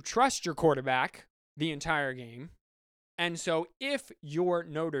you trust your quarterback the entire game. And so if you're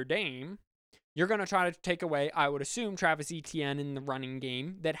Notre Dame, you're going to try to take away, I would assume, Travis Etienne in the running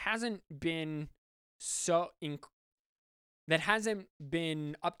game that hasn't been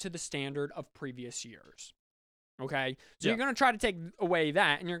up to the standard of previous years. Okay? So you're going to try to take away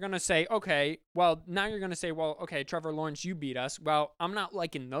that, and you're going to say, okay, well, now you're going to say, well, okay, Trevor Lawrence, you beat us. Well, I'm not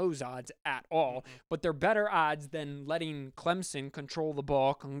liking those odds at all, but they're better odds than letting Clemson control the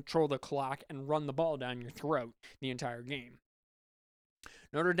ball, control the clock, and run the ball down your throat the entire game.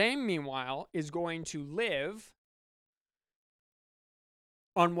 Notre Dame, meanwhile, is going to live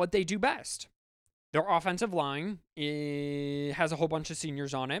on what they do best. Their offensive line has a whole bunch of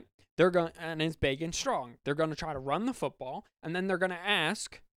seniors on it. And it's big and strong. They're going to try to run the football, and then they're going to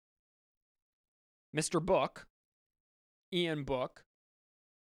ask Mr. Book, Ian Book,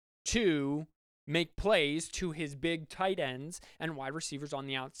 to make plays to his big tight ends and wide receivers on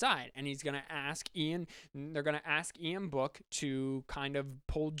the outside. And he's going to ask they're going to ask Ian Book to kind of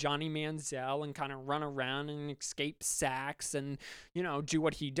pull Johnny Manziel and kind of run around and escape sacks and, do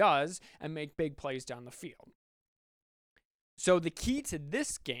what he does and make big plays down the field. So the key to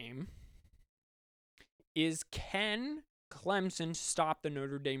this game is, can Clemson stop the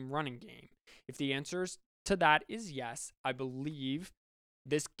Notre Dame running game? If the answer to that is yes, I believe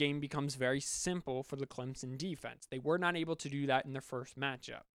this game becomes very simple for the Clemson defense. They were not able to do that in their first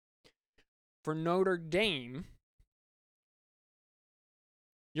matchup. For Notre Dame,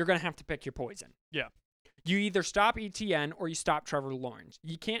 you're going to have to pick your poison. Yeah. You either stop ETN or you stop Trevor Lawrence.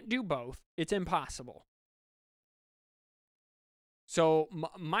 You can't do both. It's impossible. So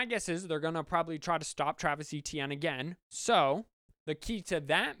my guess is they're going to probably try to stop Travis Etienne again. So the key to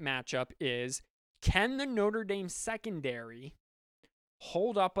that matchup is, can the Notre Dame secondary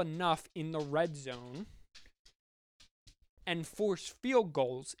hold up enough in the red zone and force field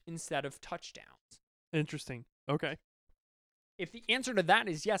goals instead of touchdowns? Interesting. Okay. If the answer to that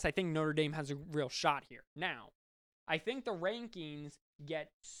is yes, I think Notre Dame has a real shot here. Now, I think the rankings get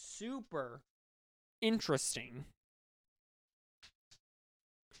super interesting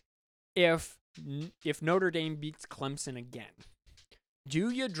if Notre Dame beats Clemson again. Do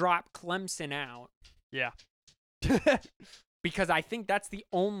you drop Clemson out? Yeah. Because I think that's the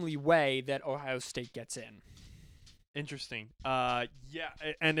only way that Ohio State gets in. Interesting. Yeah,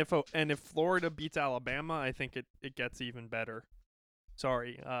 and if Florida beats Alabama, I think it gets even better.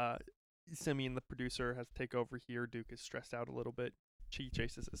 Sorry, Simeon, the producer, has to take over here. Duke is stressed out a little bit. He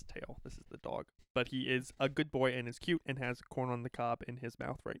chases his tail. This is the dog, but he is a good boy and is cute and has corn on the cob in his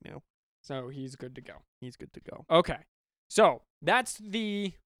mouth right now. So he's good to go. He's good to go. Okay, so that's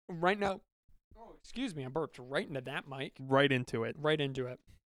the right now. Oh, excuse me, I burped right into that mic. Right into it. Right into it.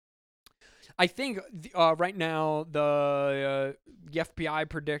 I think right now the FPI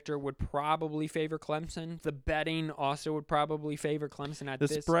predictor would probably favor Clemson. The betting also would probably favor Clemson at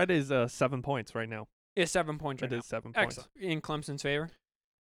this. The spread is 7 points right now. It's 7 points right now. It is 7 points. Excellent. In Clemson's favor?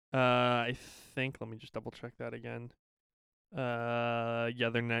 I think, let me just double check that again. Yeah,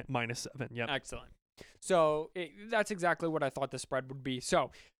 they're -7. Yep. Excellent. So that's exactly what I thought the spread would be.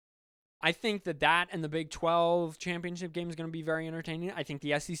 So I think that and the Big 12 championship game is going to be very entertaining. I think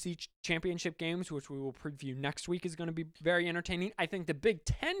the SEC championship games, which we will preview next week, is going to be very entertaining. I think the Big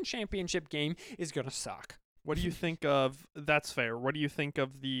 10 championship game is going to suck. What do you think of? That's fair. What do you think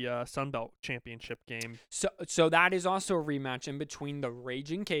of the Sun Belt championship game? So that is also a rematch in between the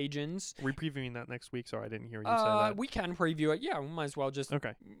Raging Cajuns. Are we previewing that next week? Sorry, I didn't hear you say that. We can preview it. Yeah, we might as well just.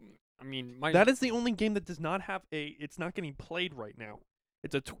 Okay. I mean, that is the only game that does not have it's not getting played right now.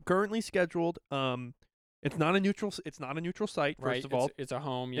 It's currently scheduled. It's not a neutral. It's not a neutral site. First of all, it's a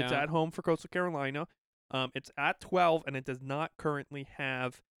home. Yeah, it's at home for Coastal Carolina. It's at 12, and it does not currently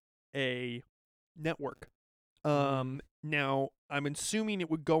have a network. Now I'm assuming it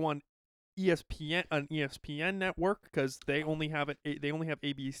would go on ESPN network because they only have it. They only have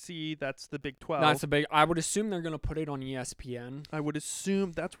ABC. That's the Big 12. That's the big. I would assume they're gonna put it on ESPN. I would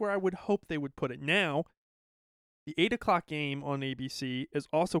assume that's where I would hope they would put it. Now, the 8:00 game on ABC is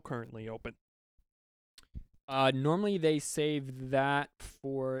also currently open. Normally they save that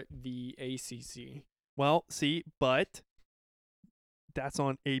for the ACC. Well, see, but that's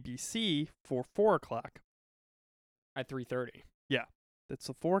on ABC for 4:00. At 3:30. Yeah, that's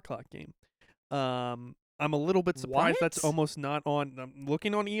a 4:00 game. I'm a little bit surprised that's almost not on. I'm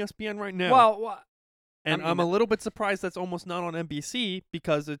looking on ESPN right now. Well, and I'm a little bit surprised that's almost not on NBC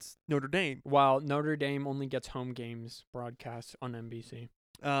because it's Notre Dame. Well, Notre Dame only gets home games broadcast on NBC.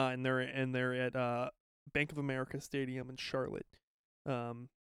 And they're at Bank of America Stadium in Charlotte.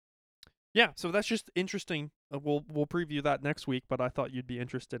 Yeah, so that's just interesting. We'll preview that next week, but I thought you'd be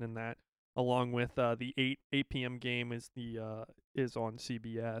interested in that. Along with the 8 p.m. game is on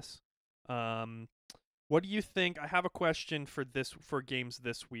CBS. What do you think? I have a question for games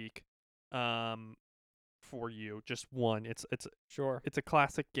this week. For you, just one. It's sure. It's a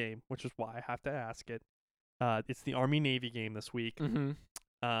classic game, which is why I have to ask it. It's the Army Navy game this week. Mm-hmm.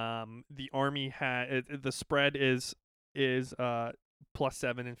 The Army the spread is +7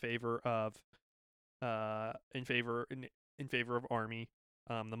 in favor of Army.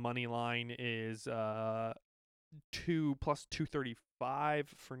 The money line is 2 plus 235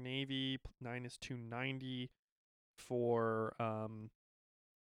 for Navy. 9 is 290 for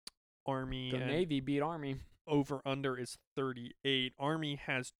Army. The Navy beat Army. Over under is 38. Army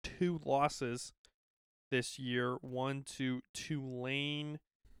has 2 losses this year. One to Tulane,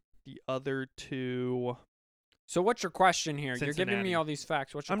 the other to So what's your question here? You're giving Cincinnati. me all these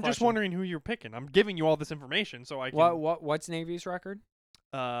facts. What's your I'm question? just wondering who you're picking. I'm giving you all this information so I can. What's Navy's record?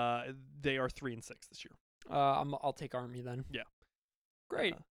 They are 3-6 this year. I'll take Army then. Yeah.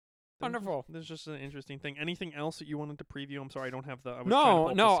 Great. Wonderful. There's just an interesting thing. Anything else that you wanted to preview? I'm sorry, I don't have the. I was No, trying to pull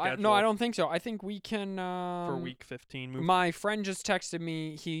up the schedule I don't think so. I think we can. for week 15. My friend just texted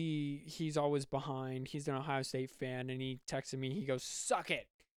me. He's always behind. He's an Ohio State fan, and he texted me. He goes, "Suck it."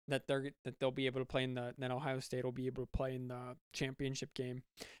 That they'll be able to play in that Ohio State will be able to play in the championship game.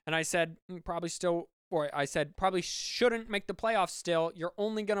 And I said probably shouldn't make the playoffs still. You're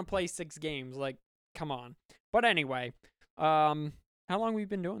only gonna play 6 games. Like, come on. But anyway, how long have we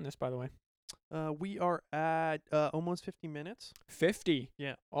been doing this, by the way? We are at almost 50 minutes. 50.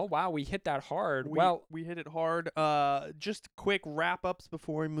 Yeah. Oh wow, we hit that hard. We hit it hard. Just quick wrap ups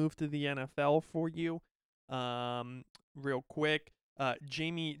before we move to the NFL for you. Real quick.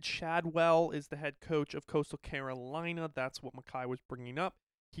 Jamie Chadwell is the head coach of Coastal Carolina. That's what Makai was bringing up.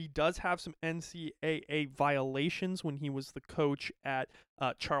 He does have some NCAA violations when he was the coach at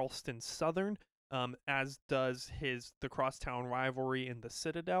Charleston Southern, as does the crosstown rivalry in the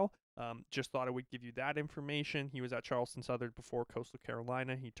Citadel. Just thought I would give you that information. He was at Charleston Southern before Coastal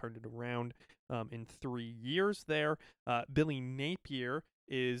Carolina. He turned it around in 3 years there. Billy Napier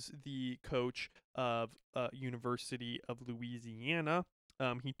is the coach of University of Louisiana.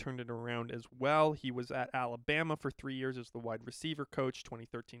 He turned it around as well. He was at Alabama for 3 years as the wide receiver coach,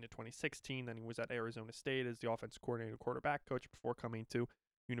 2013 to 2016. Then he was at Arizona State as the offensive coordinator, quarterback coach before coming to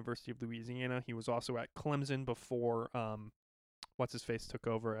University of Louisiana. He was also at Clemson before what's-his-face took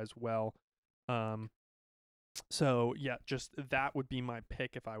over as well. So, yeah, just that would be my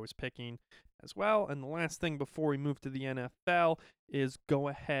pick if I was picking as well. And the last thing before we move to the NFL is go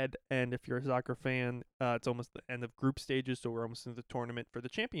ahead and if you're a soccer fan, it's almost the end of group stages, so we're almost in the tournament for the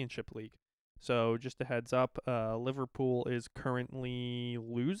Championship League. So just a heads up, Liverpool is currently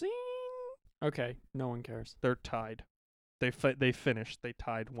losing? Okay, no one cares. They're tied. They finished. They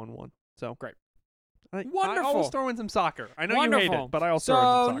tied 1-1. So great. Wonderful. I always throw in some soccer. I know Wonderful. you hate it, but I also throw in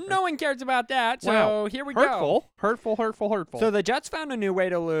some soccer. So no one cares about that. So Wow. here we go. Hurtful. So the Jets found a new way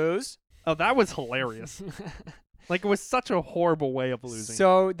to lose. Oh, that was hilarious. Like, it was such a horrible way of losing.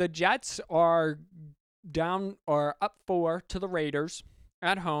 So the Jets are up 4 to the Raiders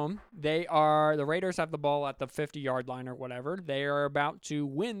at home. The Raiders have the ball at the 50-yard line or whatever. They are about to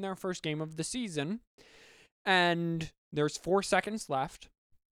win their first game of the season. And there's 4 seconds left.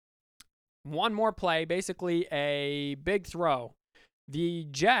 One more play, basically a big throw. The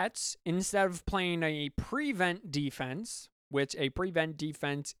Jets, instead of playing a prevent defense, which a prevent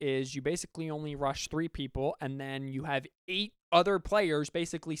defense is you basically only rush 3 people, and then you have 8 other players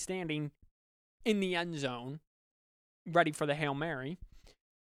basically standing in the end zone, ready for the Hail Mary.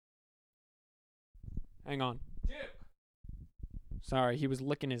 Hang on. Sorry, he was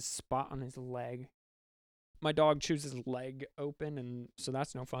licking his spot on his leg. My dog chews his leg open, and so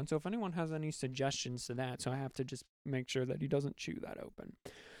that's no fun. So if anyone has any suggestions to that, so I have to just make sure that he doesn't chew that open.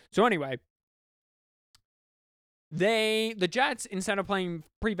 So anyway, the Jets, instead of playing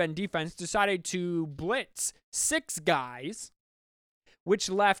prevent defense, decided to blitz 6 guys, which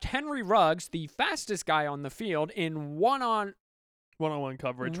left Henry Ruggs, the fastest guy on the field, in one-on-one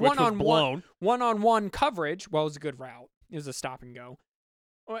coverage, which was blown. One-on-one coverage. Well, it was a good route. It was a stop and go.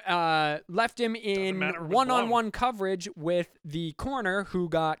 Left him in one-on-one coverage with the corner who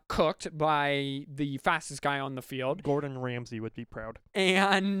got cooked by the fastest guy on the field. Gordon Ramsay would be proud.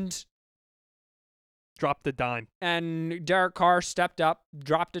 And dropped a dime. And Derek Carr stepped up,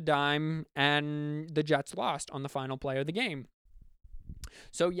 dropped a dime, and the Jets lost on the final play of the game.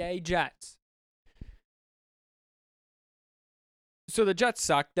 So yay, Jets. So the Jets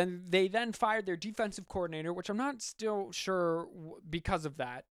sucked. Then they fired their defensive coordinator, which I'm not still sure because of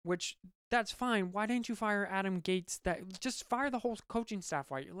that. Which that's fine. Why didn't you fire Adam Gates? Just fire the whole coaching staff.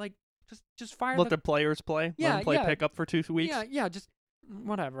 Right? Like just fire. Let the players play. Yeah, let them play pickup for 2 weeks. Yeah. Just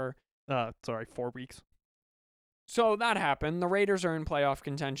whatever. 4 weeks. So that happened. The Raiders are in playoff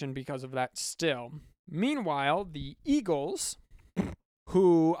contention because of that still. Meanwhile, the Eagles,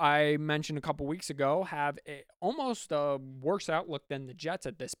 who I mentioned a couple weeks ago, have almost a worse outlook than the Jets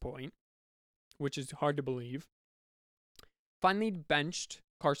at this point, which is hard to believe. Finally benched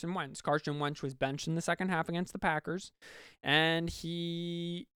Carson Wentz. Carson Wentz was benched in the second half against the Packers, and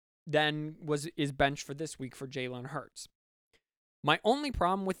he then is benched for this week for Jalen Hurts. My only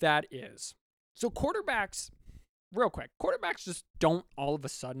problem with that is, so quarterbacks, real quick, quarterbacks just don't all of a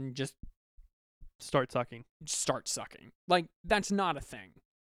sudden just start sucking. Like, that's not a thing.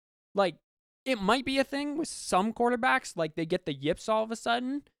 Like, it might be a thing with some quarterbacks, like they get the yips all of a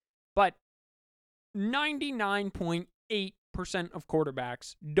sudden, but 99.8% of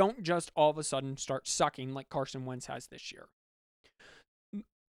quarterbacks don't just all of a sudden start sucking like Carson Wentz has this year.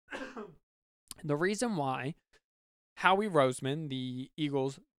 The reason why Howie Roseman, the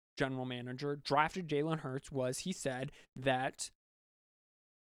Eagles general manager, drafted Jalen Hurts was he said that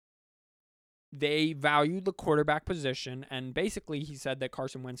they valued the quarterback position, and basically he said that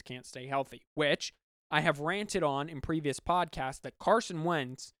Carson Wentz can't stay healthy, which I have ranted on in previous podcasts that Carson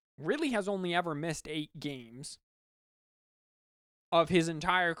Wentz really has only ever missed 8 games of his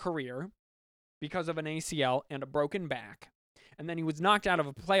entire career because of an ACL and a broken back. And then he was knocked out of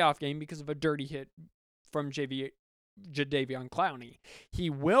a playoff game because of a dirty hit from Jadeveon Clowney. He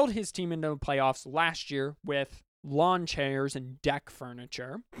willed his team into the playoffs last year with lawn chairs and deck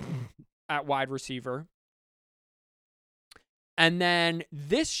furniture at wide receiver. And then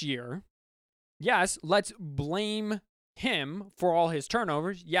this year, yes, let's blame him for all his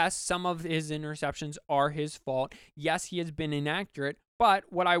turnovers. Yes, some of his interceptions are his fault. Yes, he has been inaccurate. But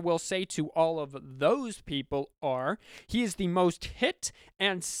what I will say to all of those people are he is the most hit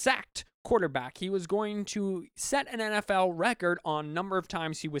and sacked quarterback. He was going to set an NFL record on number of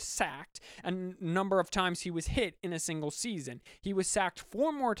times he was sacked and number of times he was hit in a single season. He was sacked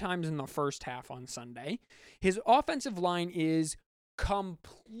 4 more times in the first half on Sunday. His offensive line is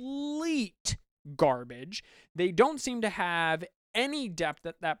complete garbage. They don't seem to have any depth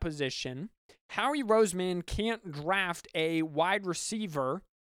at that position. Howie Roseman can't draft a wide receiver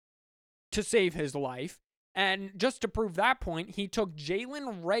to save his life. And just to prove that point, he took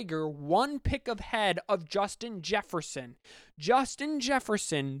Jalen Reagor 1 pick ahead of Justin Jefferson. Justin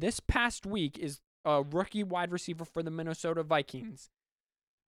Jefferson, this past week, is a rookie wide receiver for the Minnesota Vikings,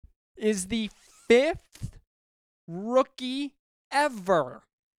 is the 5th rookie ever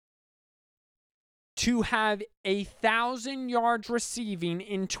to have 1,000 yards receiving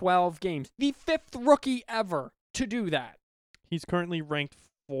in 12 games. The 5th rookie ever to do that. He's currently ranked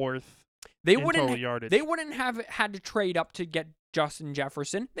 4th. They in total yardage. They wouldn't have had to trade up to get Justin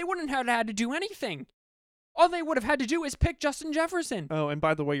Jefferson. They wouldn't have had to do anything. All they would have had to do is pick Justin Jefferson. Oh, and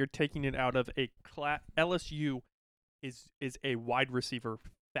by the way, you're taking it out of a LSU is a wide receiver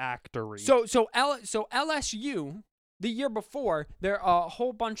factory. So LSU the year before, there a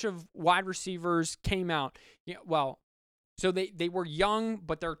whole bunch of wide receivers came out. Yeah, well, so they were young,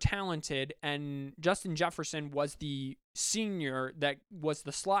 but they're talented, and Justin Jefferson was the senior that was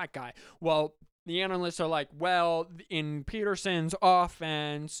the slot guy. Well, the analysts are like, well, in Peterson's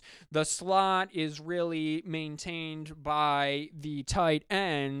offense, the slot is really maintained by the tight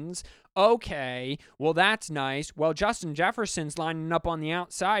ends. Okay, well, that's nice. Well, Justin Jefferson's lining up on the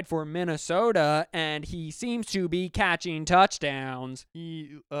outside for Minnesota, and he seems to be catching touchdowns.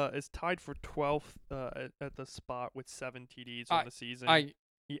 He is tied for 12th at the spot with 7 TDs on the season.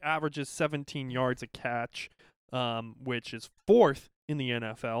 He averages 17 yards a catch, which is 4th in the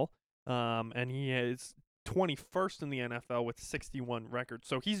NFL. And he is 21st in the NFL with 61 records.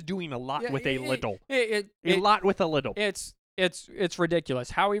 So he's doing a lot with a little. A lot with a little. It's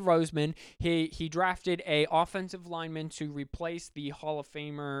ridiculous. Howie Roseman, he drafted a offensive lineman to replace the Hall of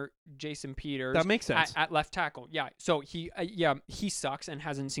Famer Jason Peters. That makes sense. At left tackle. Yeah. So he sucks and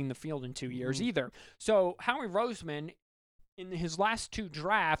hasn't seen the field in 2 years either. So Howie Roseman, in his last 2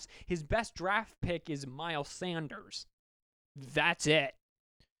 drafts, his best draft pick is Miles Sanders. That's it.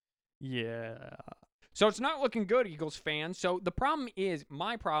 Yeah. So it's not looking good, Eagles fans. So the problem is,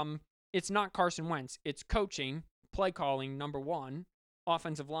 my problem, it's not Carson Wentz. It's coaching, play calling, number 1,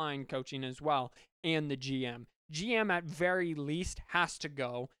 offensive line coaching as well, and the GM. GM at very least has to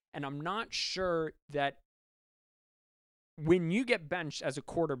go, and I'm not sure that when you get benched as a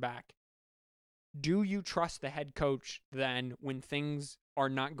quarterback, do you trust the head coach then when things are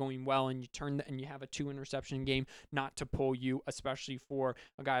not going well and you have a 2-interception game not to pull you, especially for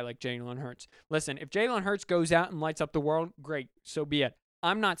a guy like Jalen Hurts? Listen, if Jalen Hurts goes out and lights up the world, great, so be it.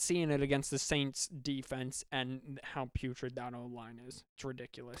 I'm not seeing it against the Saints defense and how putrid that O-line is. It's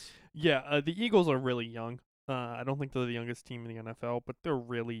ridiculous. Yeah, the Eagles are really young. I don't think they're the youngest team in the NFL, but they're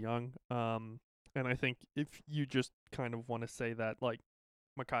really young. And I think if you just kind of want to say that, like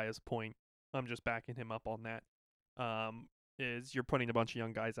Micaiah's point, I'm just backing him up on that, is you're putting a bunch of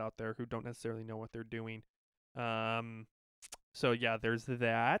young guys out there who don't necessarily know what they're doing. So, yeah, there's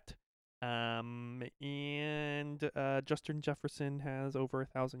that. And Justin Jefferson has over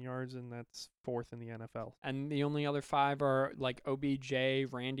 1,000 yards, and that's 4th in the NFL. And the only other 5 are like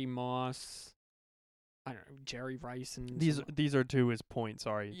OBJ, Randy Moss, I don't know, Jerry Rice, and these are to his point.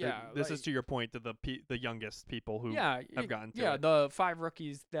 Sorry, yeah. This is to your point to the youngest people who have gotten to it. The 5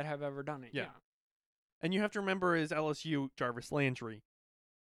 rookies that have ever done it. Yeah. And you have to remember is LSU Jarvis Landry.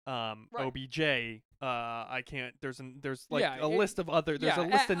 OBJ. I can't. There's like Yeah, a list of other. There's a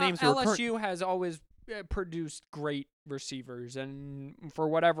yeah, list of names who are current. LSU has always produced great receivers, and for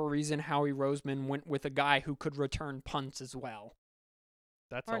whatever reason, Howie Roseman went with a guy who could return punts as well.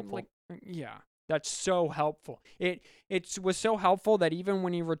 That's Or, helpful. yeah, that's so helpful. It was so helpful that even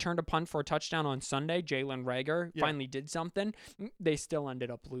when he returned a punt for a touchdown on Sunday, Jalen Reagor finally did something. They still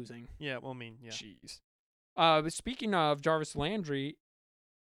ended up losing. Yeah, well, I mean, yeah. Jeez. Speaking of Jarvis Landry,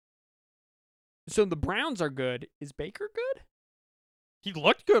 so the Browns are good. Is Baker good? He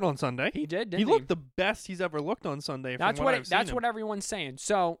looked good on Sunday. He did. He looked the best he's ever looked on Sunday. That's from what I've seen that's him. what everyone's saying.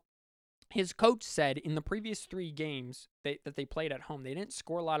 So his coach said in the previous 3 games that they played at home, they didn't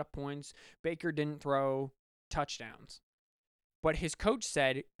score a lot of points. Baker didn't throw touchdowns. But his coach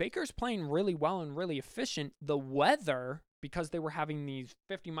said Baker's playing really well and really efficient. The weather, because they were having these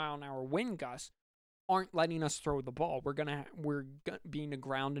 50-mile-an-hour wind gusts, aren't letting us throw the ball. We're being a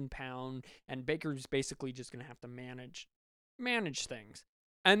ground and pound, and Baker's basically just going to have to manage things.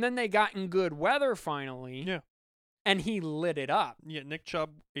 And then they got in good weather finally. Yeah. And he lit it up. Yeah, Nick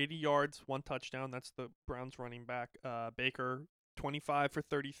Chubb, 80 yards, 1 touchdown. That's the Browns running back. Baker, 25 for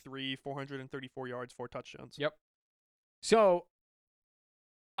 33, 434 yards, 4 touchdowns. Yep. So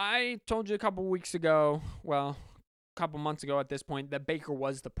I told you a couple months ago at this point, that Baker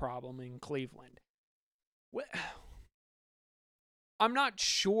was the problem in Cleveland. I'm not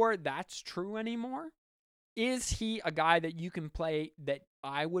sure that's true anymore. Is he a guy that you can play that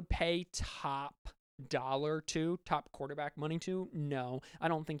I would pay top dollar to, top quarterback money to? No, I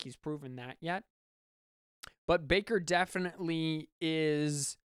don't think he's proven that yet. But Baker definitely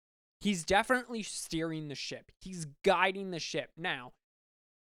is. He's definitely steering the ship. He's guiding the ship. Now,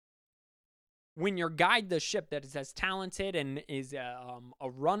 when you guide the ship that is as talented and is a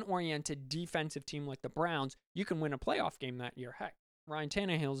run-oriented defensive team like the Browns, you can win a playoff game that year. Heck, Ryan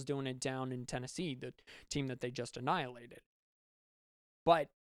Tannehill's doing it down in Tennessee, the team that they just annihilated. But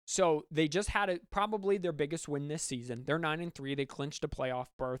so they just had probably their biggest win this season. They're 9-3. They clinched a playoff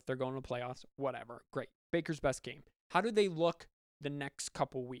berth. They're going to playoffs. Whatever. Great. Baker's best game. How do they look the next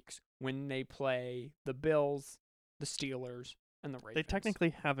couple weeks when they play the Bills, the Steelers, and the Ravens? They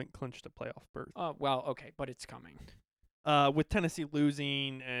technically haven't clinched a playoff berth. Well, okay, but it's coming. With Tennessee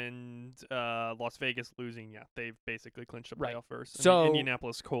losing and Las Vegas losing, yeah, they've basically clinched a playoff berth. So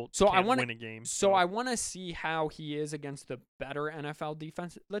Indianapolis Colts so can't win a game. So I want to see how he is against the better NFL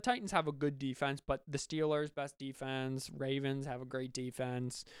defense. The Titans have a good defense, but the Steelers, best defense. Ravens have a great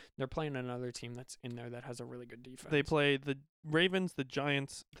defense. They're playing another team that's in there that has a really good defense. They play the Ravens, the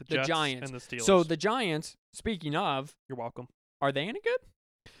Giants, the Jets, and the Steelers. So the Giants, speaking of, you're welcome. Are they any good?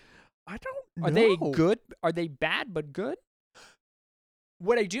 I don't know. Are they good? Are they bad but good?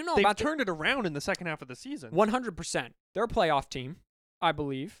 What I do know They've about turned it around in the second half of the season. 100%. They're a playoff team, I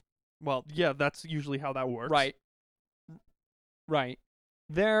believe. Well, yeah, that's usually how that works. Right.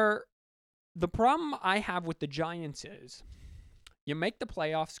 The problem I have with the Giants is you make the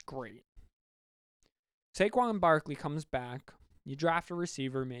playoffs, great. Saquon Barkley comes back. You draft a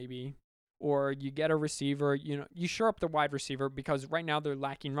receiver maybe. Or you get a receiver, you shore up the wide receiver because right now they're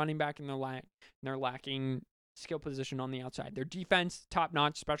lacking running back and they're lacking skill position on the outside. Their defense,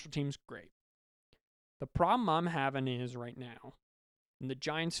 top-notch, special teams, great. The problem I'm having is right now, and the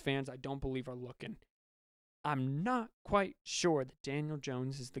Giants fans I don't believe are looking, I'm not quite sure that Daniel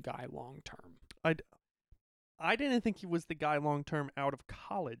Jones is the guy long-term. I didn't think he was the guy long-term out of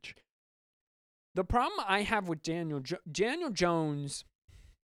college. The problem I have with Daniel Jones,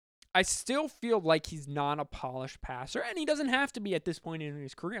 I still feel like he's not a polished passer, and he doesn't have to be at this point in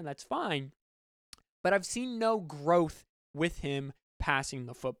his career, and that's fine. But I've seen no growth with him passing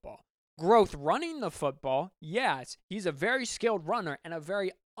the football. Growth running the football, yes, he's a very skilled runner and a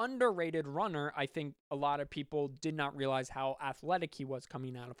very underrated runner. I think a lot of people did not realize how athletic he was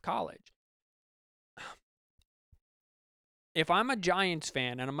coming out of college. If I'm a Giants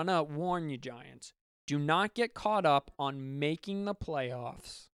fan, and I'm going to warn you, Giants, do not get caught up on making the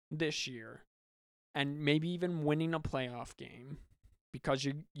playoffs this year and maybe even winning a playoff game because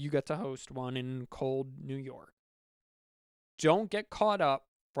you get to host one in cold New York. Don't get caught up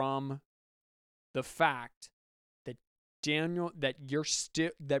from the fact that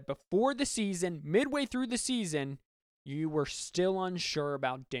that before the season, midway through the season, you were still unsure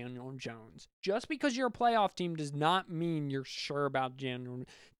about Daniel Jones. Just because you're a playoff team does not mean you're sure about Daniel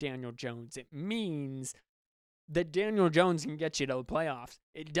Jones. It means that Daniel Jones can get you to the playoffs.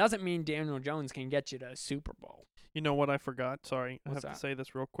 It doesn't mean Daniel Jones can get you to a Super Bowl. You know what I forgot? Sorry, I have to say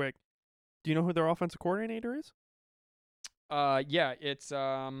this real quick. Do you know who their offensive coordinator is? Yeah, it's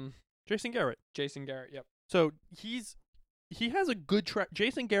Jason Garrett. Jason Garrett, yep. So he's he has a good track.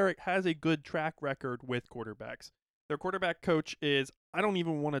 Jason Garrett has a good track record with quarterbacks. Their quarterback coach is, I don't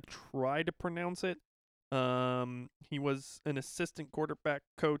even want to try to pronounce it. He was an assistant quarterback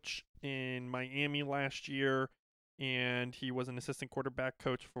coach in Miami last year, and he was an assistant quarterback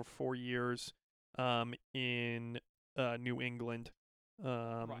coach for 4 years in New England.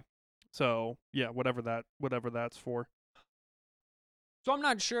 Right. So yeah, whatever that's for. So I'm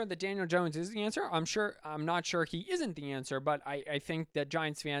not sure that Daniel Jones is the answer. I'm not sure he isn't the answer, but I think that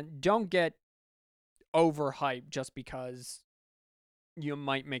Giants fans don't get overhyped just because you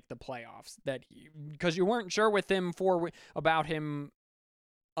might make the playoffs. Because you weren't sure with him about him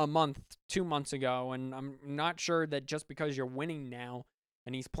a month, 2 months ago, and I'm not sure that just because you're winning now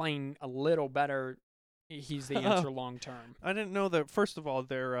and he's playing a little better, he's the answer long term. I didn't know that. First of all,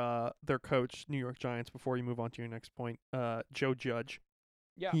 their coach, New York Giants. Before you move on to your next point, Joe Judge.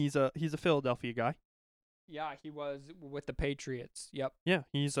 Yeah. He's a Philadelphia guy. Yeah, he was with the Patriots. Yep. Yeah,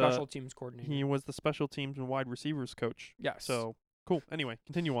 he's special teams coordinator. He was the special teams and wide receivers coach. Yes. So cool. Anyway,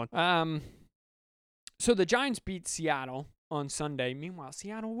 continue on. So the Giants beat Seattle on Sunday. Meanwhile,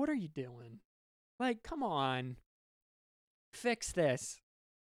 Seattle, what are you doing? Like, come on. Fix this.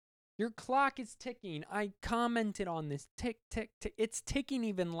 Your clock is ticking. I commented on this. Tick, tick, tick. It's ticking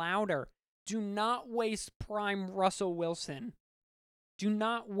even louder. Do not waste prime Russell Wilson. Do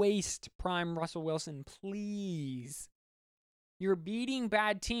not waste prime Russell Wilson, please. You're beating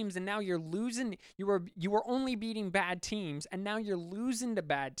bad teams, and now you're losing. You were only beating bad teams, and now you're losing to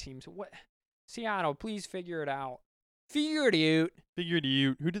bad teams. What? Seattle, please figure it out. Figure it out. Figure it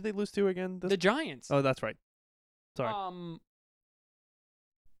out. Who did they lose to again? The Giants. Oh, that's right. Sorry.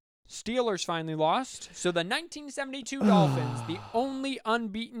 Steelers finally lost. So the 1972 Dolphins, the only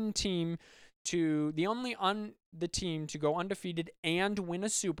unbeaten team the team to go undefeated and win a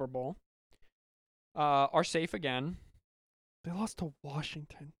Super Bowl, are safe again. They lost to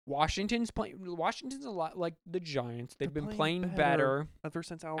Washington. Washington's a lot like the Giants. They've been playing better ever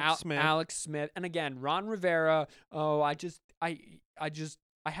since Alex Smith. And again, Ron Rivera. Oh, I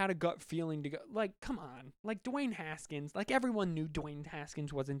had a gut feeling to go. Like, come on. Like Dwayne Haskins. Like everyone knew Dwayne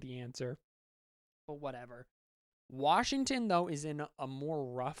Haskins wasn't the answer. But whatever. Washington, though, is in a more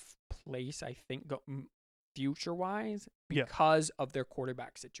rough place, I think, future-wise, because of their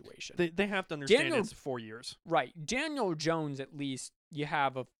quarterback situation. They have to understand it's 4 years. Right. Daniel Jones, at least, you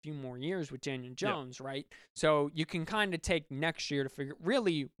have a few more years with Daniel Jones, right? So you can kind of take next year to figure,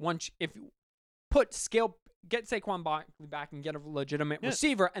 really, if you get Saquon back and get a legitimate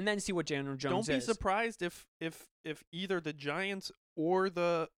receiver, and then see what Daniel Jones is. Don't be surprised if either the Giants or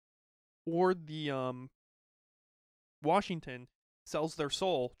the Washington sells their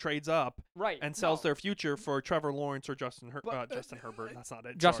soul, trades up, and sells their future for Trevor Lawrence or Justin Herbert. That's not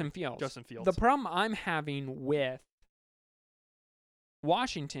it. Justin Fields. Justin Fields. The problem I'm having with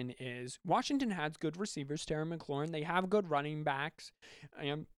Washington is Washington has good receivers, Terry McLaurin. They have good running backs,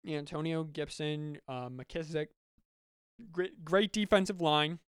 Antonio Gibson, McKissick. Great defensive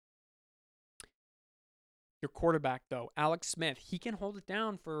line. Your quarterback, though, Alex Smith, he can hold it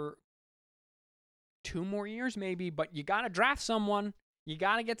down for 2 more years maybe, but you got to draft someone. You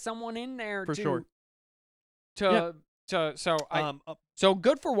got to get someone in there for sure. So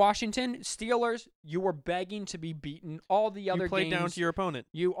good for Washington. Steelers, you were begging to be beaten. All the other games, you play down to your opponent.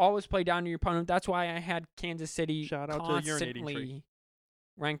 You always play down to your opponent. That's why I had Kansas City constantly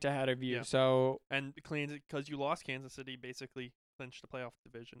ranked ahead of you. Yeah. So because you lost, Kansas City basically clinched the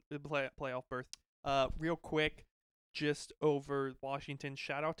playoff berth. Real quick, just over Washington.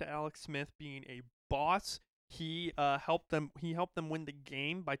 Shout out to Alex Smith being a boss. He helped them win the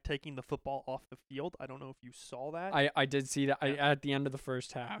game by taking the football off the field. I don't know if you saw that. I did see that at the end of the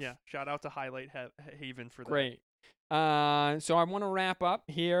first half. Yeah, shout out to Highlight Haven for that. Great. So I want to wrap up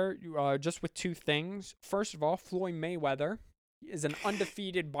here just with 2 things. First of all, Floyd Mayweather is an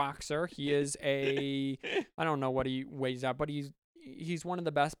undefeated boxer. He is I don't know what he weighs out, but he's one of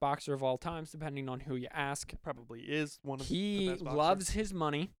the best boxers of all times, depending on who you ask. Probably is one of the best boxers. He loves his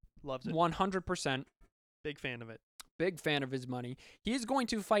money. Loves it. 100%. Big fan of it. Big fan of his money. He is going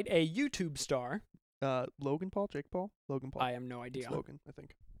to fight a YouTube star. Logan Paul? Jake Paul? Logan Paul. I have no idea. It's Logan, I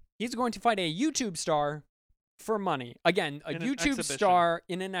think. He's going to fight a YouTube star for money. Again, a YouTube star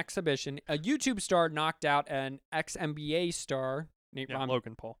in an exhibition. A YouTube star knocked out an ex-NBA star,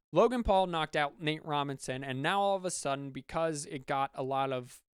 Logan Paul. Logan Paul knocked out Nate Robinson, and now all of a sudden, because it got a lot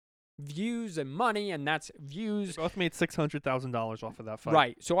of views and money, and that's views. They both made $600,000 off of that fight.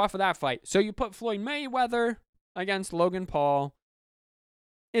 Right. So off of that fight. So you put Floyd Mayweather against Logan Paul.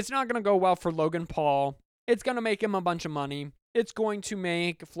 It's not going to go well for Logan Paul. It's going to make him a bunch of money. it's going to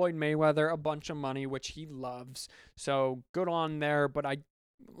make Floyd Mayweather a bunch of money, which he loves. So good on there. But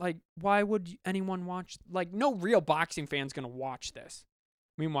why would anyone watch? Like, no real boxing fan's going to watch this.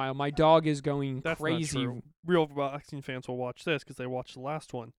 Meanwhile, my dog is going That's crazy. not true. Real boxing fans will watch this because they watched the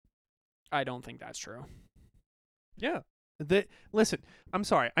last one. I don't think that's true. Yeah. Listen, I'm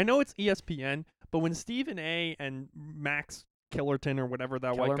sorry. I know it's ESPN, but when Stephen A. and Max Killerton or whatever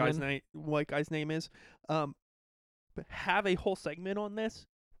that white guy's name is, have a whole segment on this,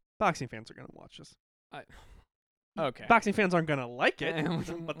 boxing fans are going to watch this. Okay. Boxing fans aren't going to like it,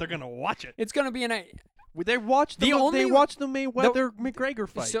 but they're going to watch it. It's going to be They watched the Mayweather McGregor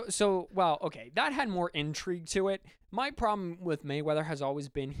fight. Okay, that had more intrigue to it. My problem with Mayweather has always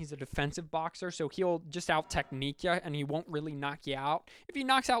been he's a defensive boxer, so he'll just out technique you and he won't really knock you out. If he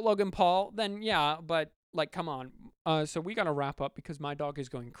knocks out Logan Paul, then yeah, but like, come on. So we gotta wrap up because my dog is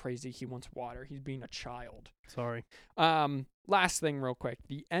going crazy. He wants water. He's being a child. Sorry. Last thing, real quick.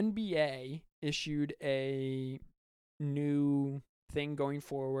 The NBA issued a new thing going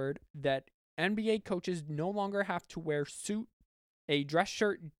forward that NBA coaches no longer have to wear a dress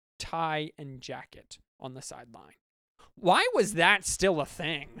shirt, tie, and jacket on the sideline. Why was that still a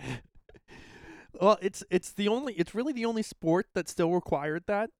thing? Well, it's really the only sport that still required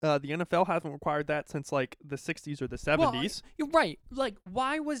that. The NFL hasn't required that since like the 60s or the 70s. Well, you're right. Like,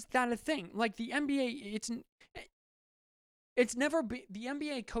 why was that a thing? Like, the NBA, it's never been, the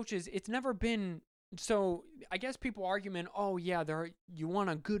NBA coaches, it's never been. So I guess people argument, oh yeah, you want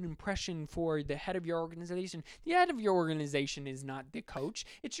a good impression for the head of your organization. The head of your organization is not the coach.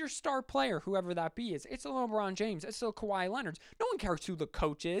 It's your star player, whoever that be is. It's LeBron James. It's still Kawhi Leonard. No one cares who the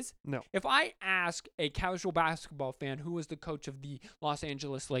coach is. No. If I ask a casual basketball fan who was the coach of the Los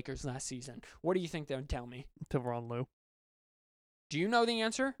Angeles Lakers last season, what do you think they would tell me? Tyronn Lue. Do you know the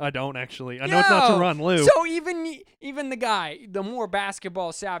answer? I don't actually. I know it's not Tyronn Lue. So even the guy, the more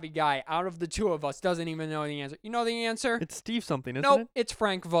basketball savvy guy out of the two of us, doesn't even know the answer. You know the answer? It's Steve something, isn't Nope, it? it's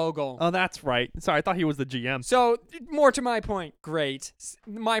Frank Vogel. Oh, that's right. Sorry, I thought he was the GM. So more to my point, great.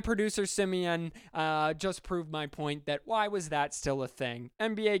 My producer Simeon just proved my point that why was that still a thing?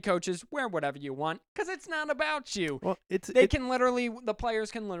 NBA coaches wear whatever you want because it's not about you. Well, the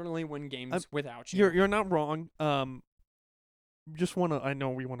players can literally win games without you. You're not wrong. I know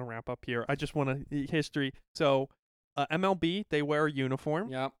we want to wrap up here. I just want to history. So, MLB, they wear a uniform.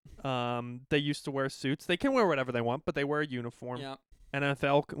 Yep. They used to wear suits. They can wear whatever they want, but they wear a uniform. Yep.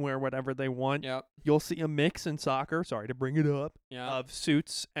 NFL can wear whatever they want. Yep. You'll see a mix in soccer. Sorry to bring it up. Yep. Of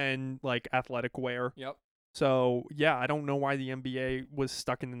suits and like athletic wear. Yep. So yeah, I don't know why the NBA was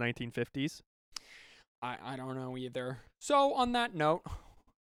stuck in the 1950s. I don't know either. So on that note,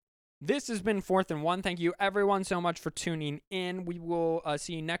 this has been 4th and 1. Thank you, everyone, so much for tuning in. We will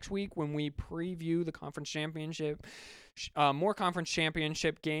see you next week when we preview the conference championship, more conference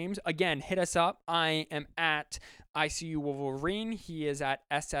championship games. Again, hit us up. I am at ICU Wolverine. He is at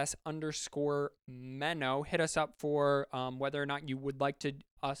SS_Menno. Hit us up for whether or not you would like to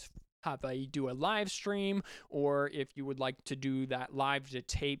do a live stream, or if you would like to do that live to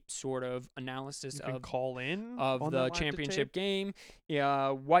tape sort of analysis of call in of the championship game,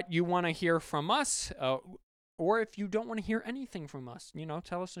 what you want to hear from us, or if you don't want to hear anything from us,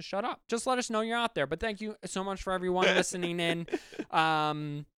 tell us to shut up. Just let us know you're out there. But thank you so much for everyone listening in.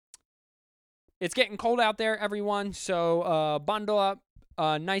 It's getting cold out there, everyone, so bundle up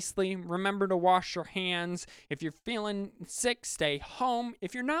nicely. Remember to wash your hands. If you're feeling sick, stay home.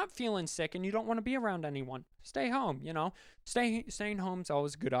 If you're not feeling sick and you don't want to be around anyone, stay home. Staying home is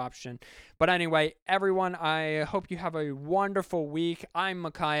always a good option. But anyway, everyone, I hope you have a wonderful week. I'm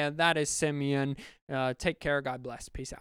Micaiah. That is Simeon. Take care. God bless. Peace out.